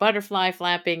 a butterfly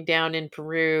flapping down in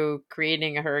Peru,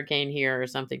 creating a hurricane here or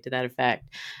something to that effect.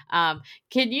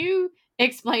 Can you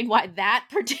explain why that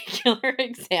particular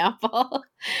example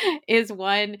is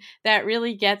one that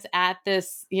really gets at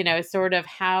this, sort of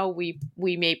how we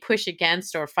may push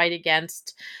against or fight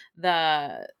against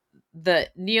the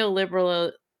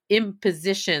neoliberal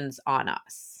impositions on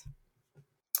us?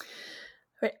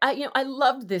 Right. I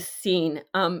loved this scene.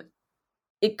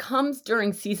 It comes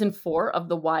during season 4 of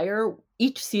The Wire.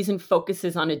 Each season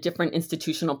focuses on a different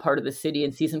institutional part of the city,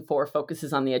 and season 4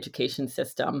 focuses on the education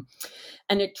system.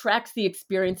 And it tracks the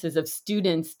experiences of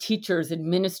students, teachers,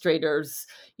 administrators,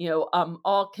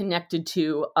 all connected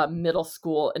to a middle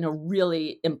school in a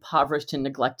really impoverished and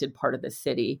neglected part of the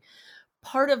city.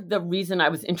 Part of the reason I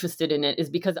was interested in it is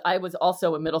because I was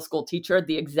also a middle school teacher at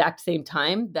the exact same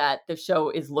time that the show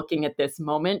is looking at this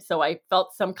moment. So I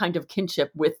felt some kind of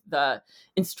kinship with the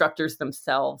instructors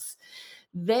themselves.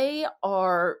 They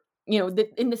are,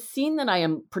 in the scene that I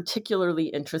am particularly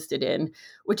interested in,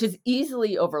 which is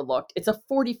easily overlooked, it's a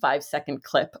 45-second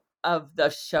clip of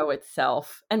the show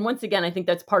itself. And once again, I think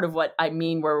that's part of what I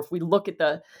mean, where if we look at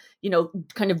the,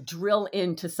 kind of drill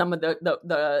into some of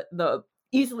the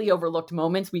easily overlooked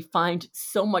moments, we find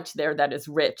so much there that is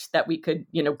rich that we could,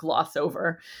 gloss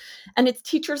over. And its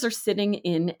teachers are sitting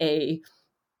in a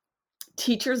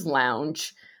teacher's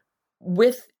lounge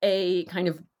with a kind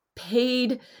of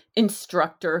paid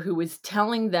instructor who is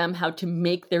telling them how to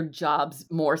make their jobs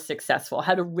more successful,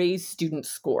 how to raise student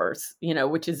scores,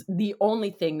 which is the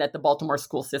only thing that the Baltimore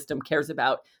school system cares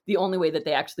about, the only way that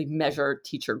they actually measure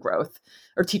teacher growth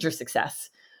or teacher success.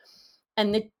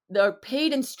 And the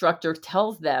paid instructor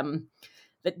tells them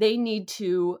that they need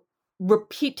to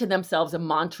repeat to themselves a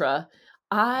mantra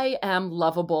I am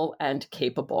lovable and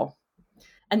capable.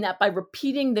 And that by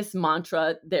repeating this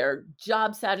mantra, their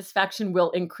job satisfaction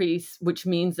will increase, which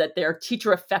means that their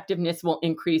teacher effectiveness will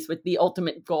increase, with the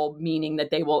ultimate goal meaning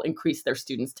that they will increase their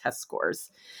students' test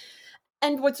scores.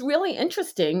 And what's really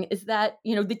interesting is that,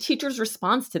 the teacher's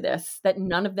response to this, that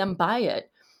none of them buy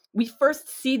it. We first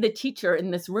see the teacher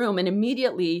in this room, and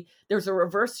immediately there's a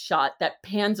reverse shot that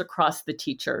pans across the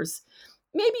teachers.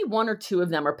 Maybe one or two of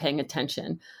them are paying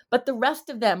attention, but the rest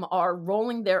of them are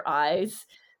rolling their eyes.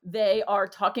 They are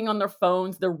talking on their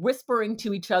phones. They're whispering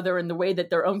to each other in the way that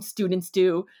their own students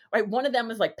do, right? One of them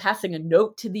is like passing a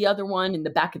note to the other one in the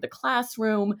back of the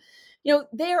classroom.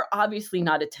 They're obviously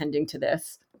not attending to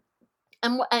this.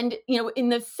 And in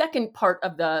the second part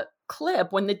of the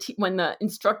clip, when the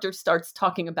instructor starts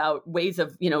talking about ways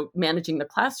of, managing the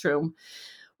classroom,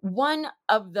 one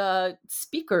of the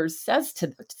speakers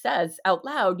says out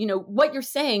loud, what you're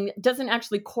saying doesn't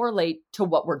actually correlate to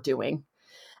what we're doing.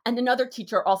 And another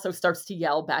teacher also starts to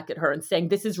yell back at her and saying,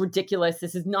 this is ridiculous.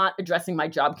 This is not addressing my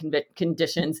job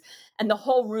conditions. And the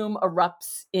whole room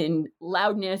erupts in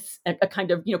loudness, a kind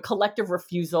of, collective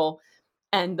refusal,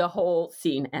 and the whole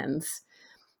scene ends.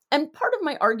 And part of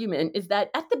my argument is that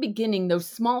at the beginning, those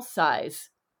small sighs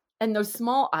and those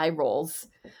small eye rolls,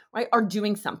 right, are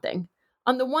doing something.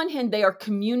 On the one hand, they are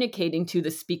communicating to the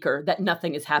speaker that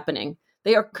nothing is happening.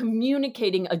 They are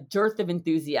communicating a dearth of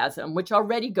enthusiasm, which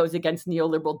already goes against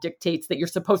neoliberal dictates that you're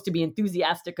supposed to be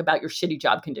enthusiastic about your shitty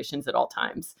job conditions at all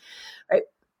times, right?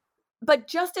 But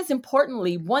just as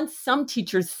importantly, once some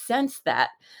teachers sense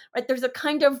that, right, there's a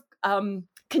kind of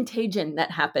contagion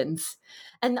that happens,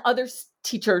 and other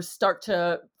teachers start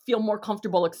to feel more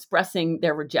comfortable expressing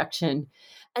their rejection.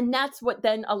 And that's what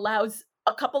then allows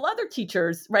a couple other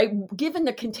teachers, right, given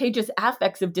the contagious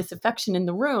affects of disaffection in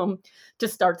the room, to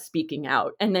start speaking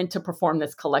out and then to perform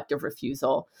this collective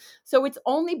refusal. So it's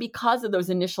only because of those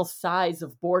initial sighs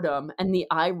of boredom and the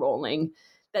eye rolling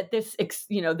that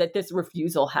this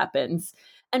refusal happens.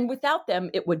 And without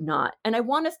them, it would not. And I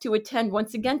want us to attend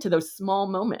once again to those small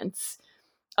moments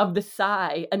of the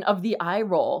sigh and of the eye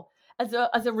roll as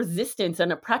a resistance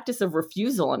and a practice of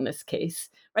refusal in this case,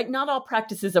 right? Not all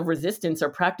practices of resistance are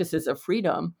practices of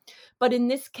freedom, but in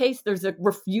this case, there's a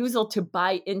refusal to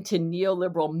buy into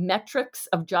neoliberal metrics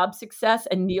of job success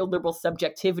and neoliberal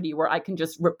subjectivity, where I can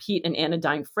just repeat an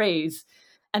anodyne phrase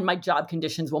and my job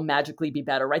conditions will magically be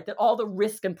better, right? That all the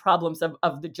risk and problems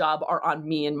of the job are on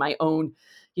me and my own,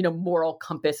 moral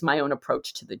compass, my own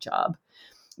approach to the job.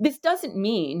 This doesn't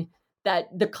mean that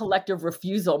the collective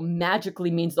refusal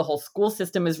magically means the whole school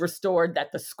system is restored,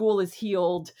 that the school is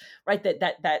healed, right?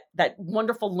 That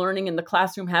wonderful learning in the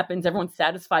classroom happens, everyone's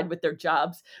satisfied with their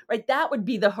jobs, right? That would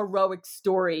be the heroic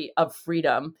story of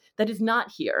freedom that is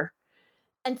not here.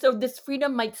 And so this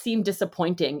freedom might seem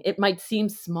disappointing. It might seem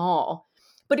small.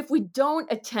 But if we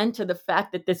don't attend to the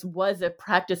fact that this was a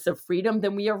practice of freedom,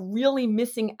 then we are really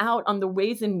missing out on the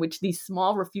ways in which these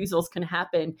small refusals can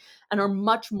happen and are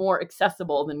much more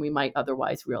accessible than we might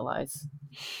otherwise realize.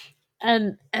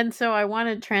 And so I want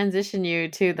to transition you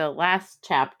to the last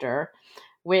chapter,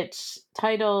 which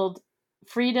titled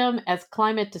Freedom as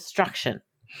Climate Destruction.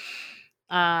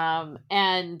 And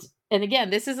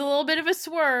again, this is a little bit of a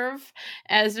swerve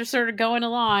as they're sort of going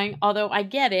along, although I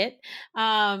get it.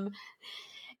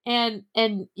 And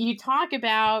you talk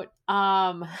about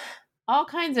all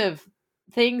kinds of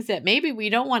things that maybe we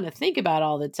don't want to think about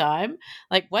all the time,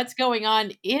 like what's going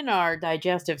on in our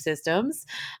digestive systems.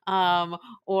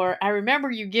 Or I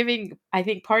remember you giving, I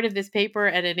think, part of this paper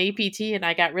at an APT, and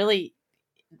I got really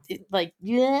like,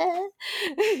 yeah,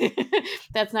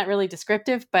 that's not really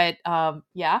descriptive, but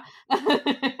yeah.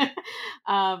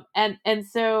 And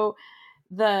so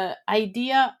the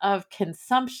idea of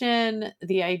consumption,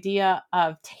 the idea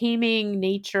of taming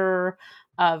nature,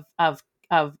 of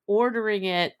ordering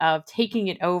it, of taking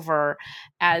it over,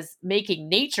 as making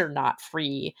nature not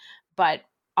free, but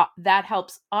that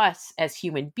helps us as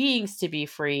human beings to be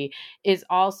free, is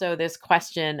also this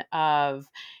question of,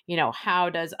 how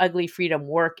does ugly freedom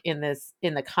work in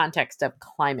the context of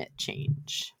climate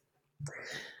change?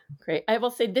 Great. I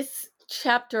will say this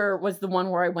chapter was the one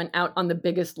where I went out on the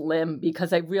biggest limb,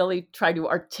 because I really try to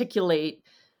articulate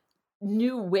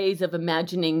new ways of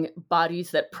imagining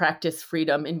bodies that practice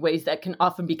freedom in ways that can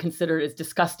often be considered as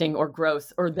disgusting or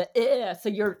gross or so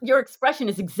your expression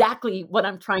is exactly what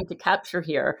I'm trying to capture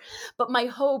here. But my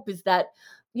hope is that,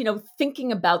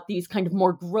 thinking about these kind of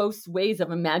more gross ways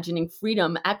of imagining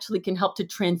freedom actually can help to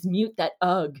transmute that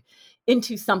ugh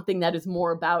into something that is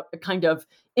more about a kind of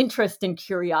interest and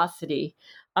curiosity.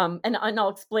 And I'll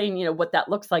explain, what that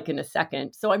looks like in a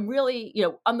second. So I'm really,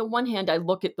 on the one hand, I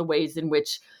look at the ways in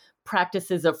which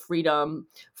practices of freedom,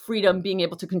 freedom being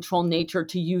able to control nature,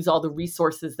 to use all the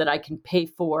resources that I can pay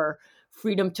for,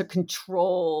 freedom to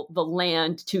control the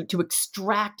land, to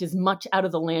extract as much out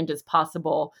of the land as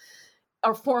possible,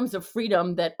 are forms of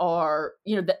freedom that are,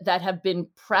 that have been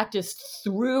practiced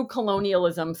through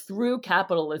colonialism, through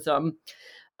capitalism,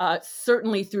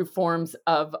 certainly through forms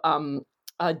of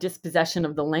dispossession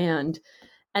of the land,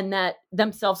 and that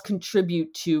themselves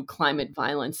contribute to climate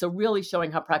violence. So really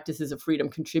showing how practices of freedom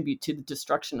contribute to the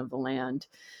destruction of the land.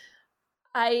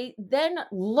 I then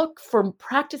look for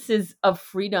practices of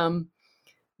freedom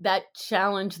that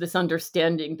challenge this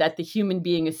understanding that the human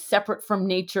being is separate from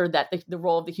nature, that the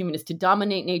role of the human is to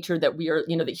dominate nature, that we are,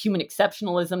 the human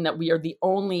exceptionalism, that we are the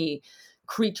only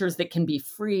creatures that can be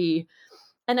free.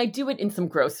 And I do it in some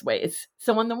gross ways.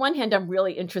 So on the one hand, I'm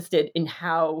really interested in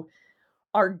how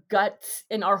our guts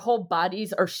and our whole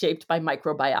bodies are shaped by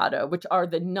microbiota, which are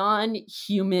the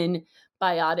non-human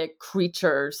biotic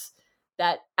creatures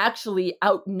that actually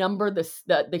outnumber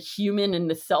the human and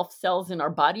the self cells in our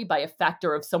body by a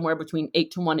factor of somewhere between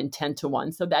 8-1 and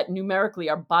 10-1. So that numerically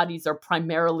our bodies are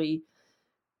primarily,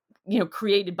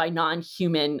 created by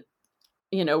non-human,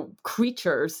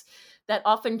 creatures that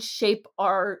often shape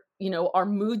our, our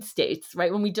mood states,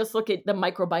 right? When we just look at the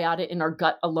microbiota in our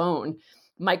gut alone,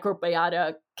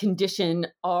 microbiota condition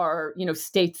our,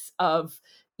 states of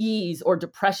ease or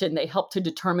depression. They help to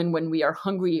determine when we are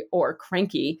hungry or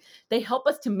cranky. They help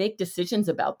us to make decisions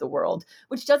about the world,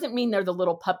 which doesn't mean they're the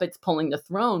little puppets pulling the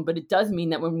throne, but it does mean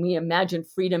that when we imagine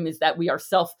freedom is that we are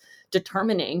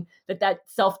self-determining, that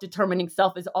self-determining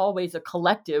self is always a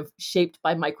collective shaped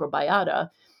by microbiota,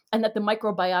 and that the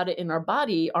microbiota in our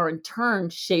body are in turn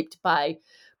shaped by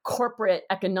corporate,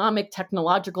 economic,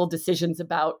 technological decisions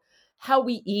about how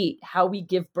we eat, how we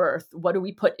give birth, what do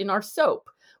we put in our soap,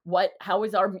 how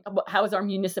is our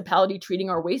municipality treating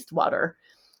our wastewater.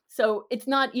 So it's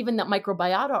not even that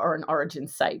microbiota are an origin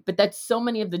site, but that so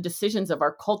many of the decisions of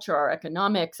our culture, our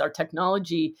economics, our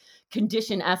technology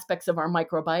condition aspects of our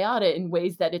microbiota in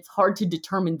ways that it's hard to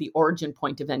determine the origin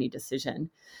point of any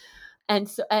decision. And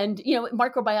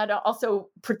microbiota also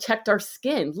protect our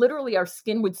skin. Literally, our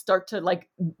skin would start to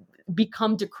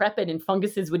become decrepit and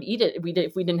funguses would eat it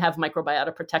if we didn't have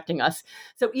microbiota protecting us.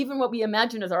 So even what we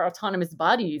imagine as our autonomous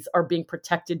bodies are being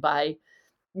protected by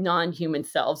non-human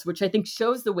selves, which I think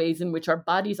shows the ways in which our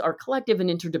bodies are collective and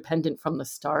interdependent from the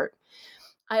start.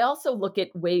 I also look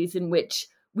at ways in which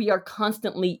we are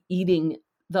constantly eating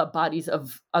the bodies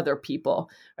of other people,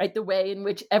 right? The way in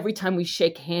which every time we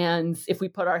shake hands, if we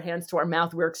put our hands to our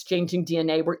mouth, we're exchanging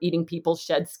DNA, we're eating people's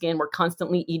shed skin, we're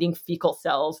constantly eating fecal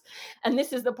cells. And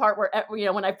this is the part where,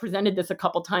 when I presented this a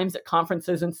couple times at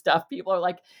conferences and stuff, people are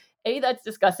like, A, that's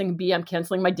disgusting. B, I'm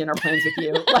canceling my dinner plans with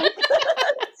you.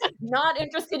 Not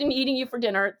interested in eating you for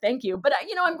dinner. Thank you. But,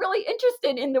 I'm really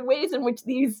interested in the ways in which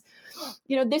these,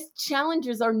 this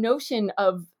challenges our notion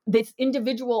of this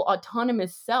individual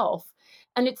autonomous self.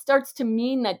 And it starts to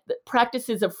mean that the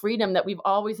practices of freedom that we've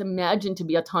always imagined to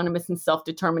be autonomous and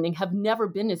self-determining have never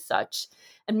been as such.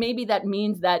 And maybe that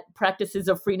means that practices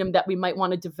of freedom that we might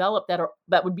want to develop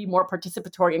that would be more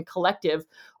participatory and collective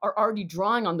are already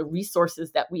drawing on the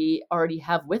resources that we already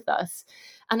have with us.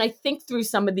 And I think through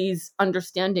some of these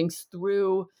understandings,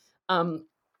 through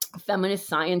feminist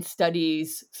science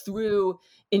studies, through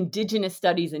indigenous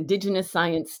studies, indigenous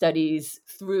science studies,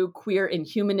 through queer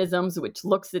inhumanisms, which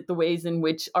looks at the ways in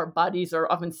which our bodies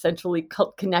are often centrally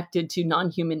connected to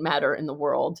non-human matter in the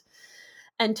world,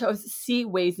 and to see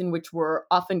ways in which we're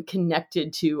often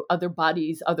connected to other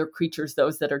bodies, other creatures,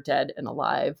 those that are dead and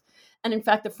alive. And in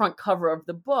fact, the front cover of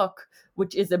the book,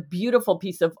 which is a beautiful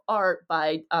piece of art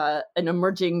by an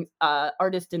emerging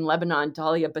artist in Lebanon,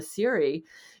 Dalia Basiri,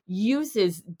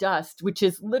 uses dust, which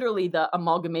is literally the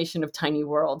amalgamation of tiny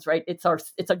worlds, right? It's our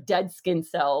dead skin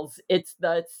cells. It's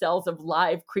the cells of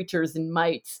live creatures and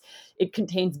mites. It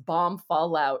contains bomb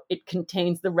fallout. It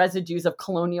contains the residues of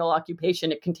colonial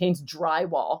occupation. It contains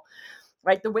drywall,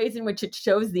 right? The ways in which it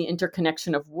shows the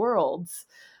interconnection of worlds,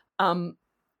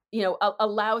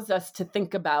 allows us to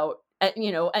think about,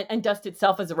 and dust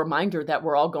itself as a reminder that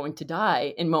we're all going to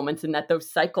die in moments, and that those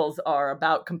cycles are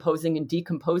about composing and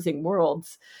decomposing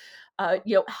worlds,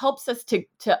 helps us to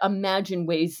imagine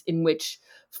ways in which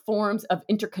forms of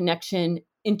interconnection,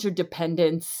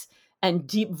 interdependence, and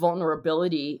deep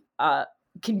vulnerability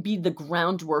can be the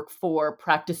groundwork for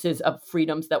practices of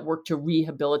freedoms that work to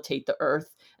rehabilitate the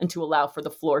earth and to allow for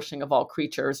the flourishing of all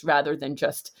creatures, rather than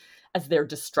just as their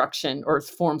destruction or as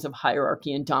forms of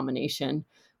hierarchy and domination,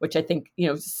 which I think,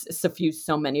 suffuse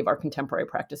so many of our contemporary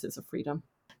practices of freedom.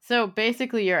 So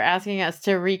basically, you're asking us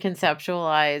to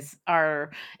reconceptualize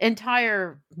our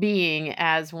entire being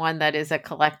as one that is a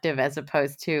collective, as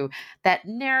opposed to that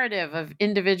narrative of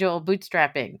individual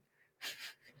bootstrapping.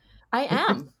 I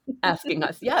am asking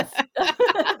us. Yes,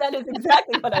 that is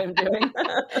exactly what I'm doing.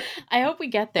 I hope we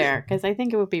get there, because I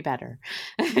think it would be better.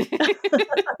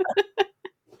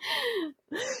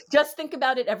 Just think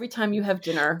about it every time you have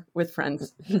dinner with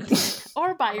friends.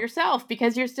 Or by yourself,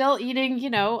 because you're still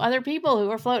eating, other people who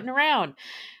are floating around.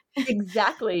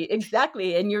 Exactly.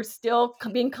 And you're still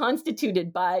being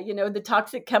constituted by, the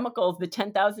toxic chemicals, the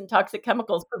 10,000 toxic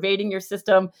chemicals pervading your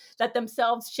system that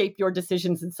themselves shape your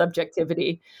decisions and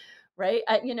subjectivity. Right.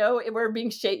 We're being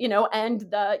shaped, and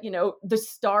the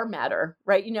star matter,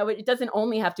 right. It doesn't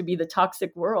only have to be the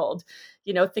toxic world,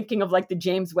 thinking of like the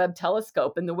James Webb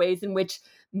Telescope and the ways in which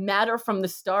matter from the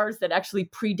stars that actually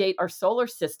predate our solar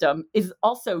system is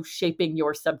also shaping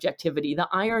your subjectivity. The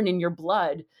iron in your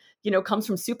blood, comes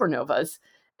from supernovas.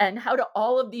 And how do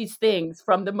all of these things,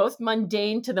 from the most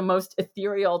mundane to the most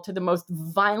ethereal to the most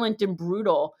violent and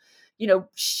brutal,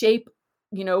 shape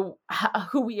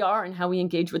who we are and how we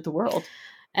engage with the world.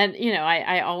 And,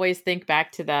 I always think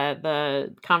back to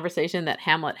the conversation that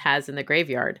Hamlet has in the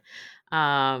graveyard,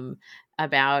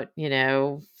 about,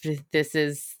 this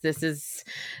is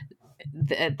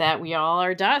that we all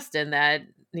are dust, and that,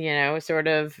 sort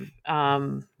of,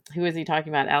 who is he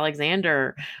talking about?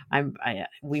 Alexander.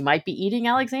 We might be eating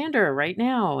Alexander right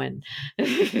now. And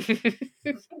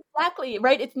exactly,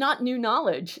 right. It's not new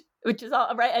knowledge, which is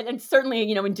all right. And certainly,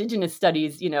 indigenous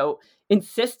studies,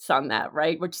 insists on that,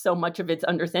 right? Which so much of its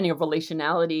understanding of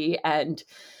relationality and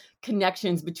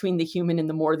connections between the human and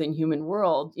the more than human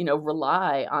world,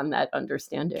 rely on that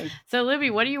understanding. So, Libby,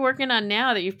 what are you working on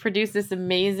now that you've produced this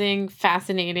amazing,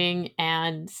 fascinating,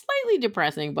 and slightly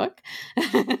depressing book?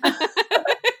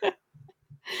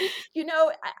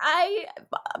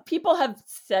 People have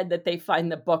said that they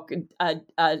find the book,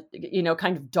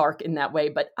 kind of dark in that way.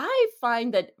 But I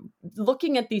find that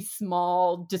looking at these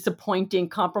small, disappointing,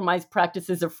 compromised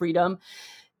practices of freedom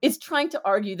is trying to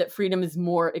argue that freedom is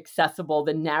more accessible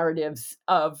than narratives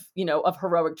of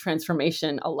heroic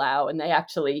transformation allow. And they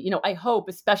actually, I hope,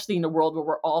 especially in a world where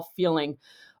we're all feeling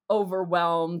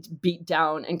overwhelmed, beat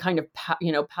down, and kind of,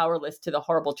 powerless to the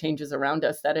horrible changes around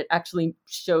us, that it actually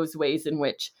shows ways in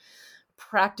which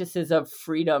practices of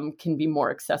freedom can be more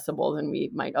accessible than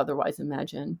we might otherwise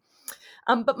imagine.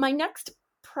 But my next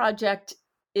project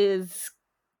is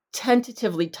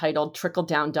tentatively titled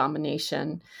Trickle-Down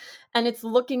Domination. And it's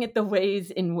looking at the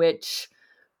ways in which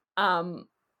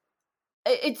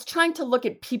it's trying to look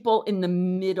at people in the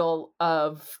middle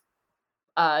of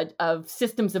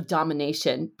systems of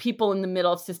domination, people in the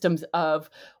middle of systems of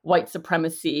white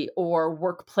supremacy or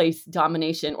workplace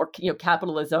domination or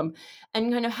capitalism,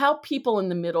 and kind of how people in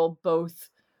the middle both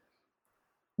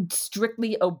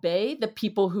strictly obey the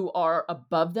people who are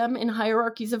above them in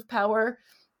hierarchies of power,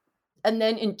 and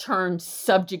then in turn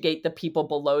subjugate the people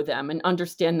below them, and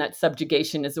understand that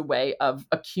subjugation is a way of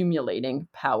accumulating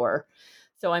power.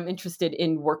 So I'm interested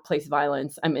in workplace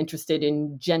violence. I'm interested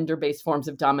in gender-based forms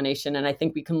of domination. And I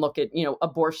think we can look at,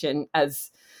 abortion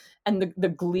and the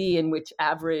glee in which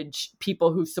average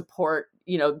people who support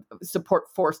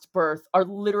forced birth are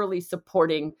literally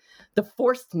supporting the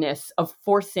forcedness of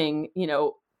forcing,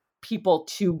 people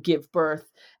to give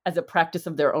birth as a practice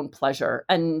of their own pleasure,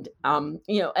 and,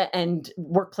 and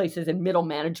workplaces and middle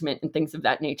management and things of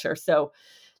that nature. So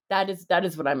that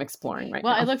is what I'm exploring right now.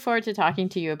 Well, I look forward to talking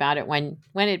to you about it when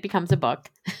it becomes a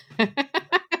book.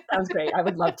 Sounds great. I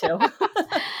would love to.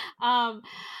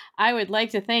 I would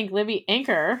like to thank Libby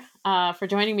Anker for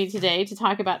joining me today to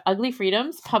talk about Ugly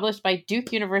Freedoms, published by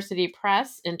Duke University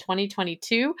Press in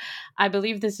 2022. I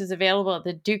believe this is available at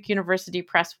the Duke University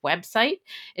Press website.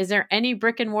 Is there any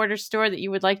brick and mortar store that you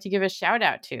would like to give a shout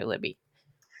out to, Libby?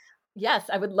 Yes,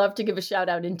 I would love to give a shout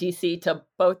out in DC to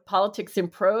both Politics in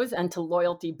Prose and to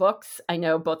Loyalty Books. I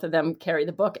know both of them carry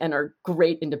the book and are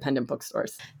great independent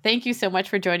bookstores. Thank you so much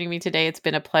for joining me today. It's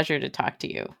been a pleasure to talk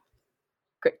to you.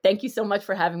 Great. Thank you so much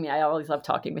for having me. I always love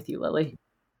talking with you, Lily.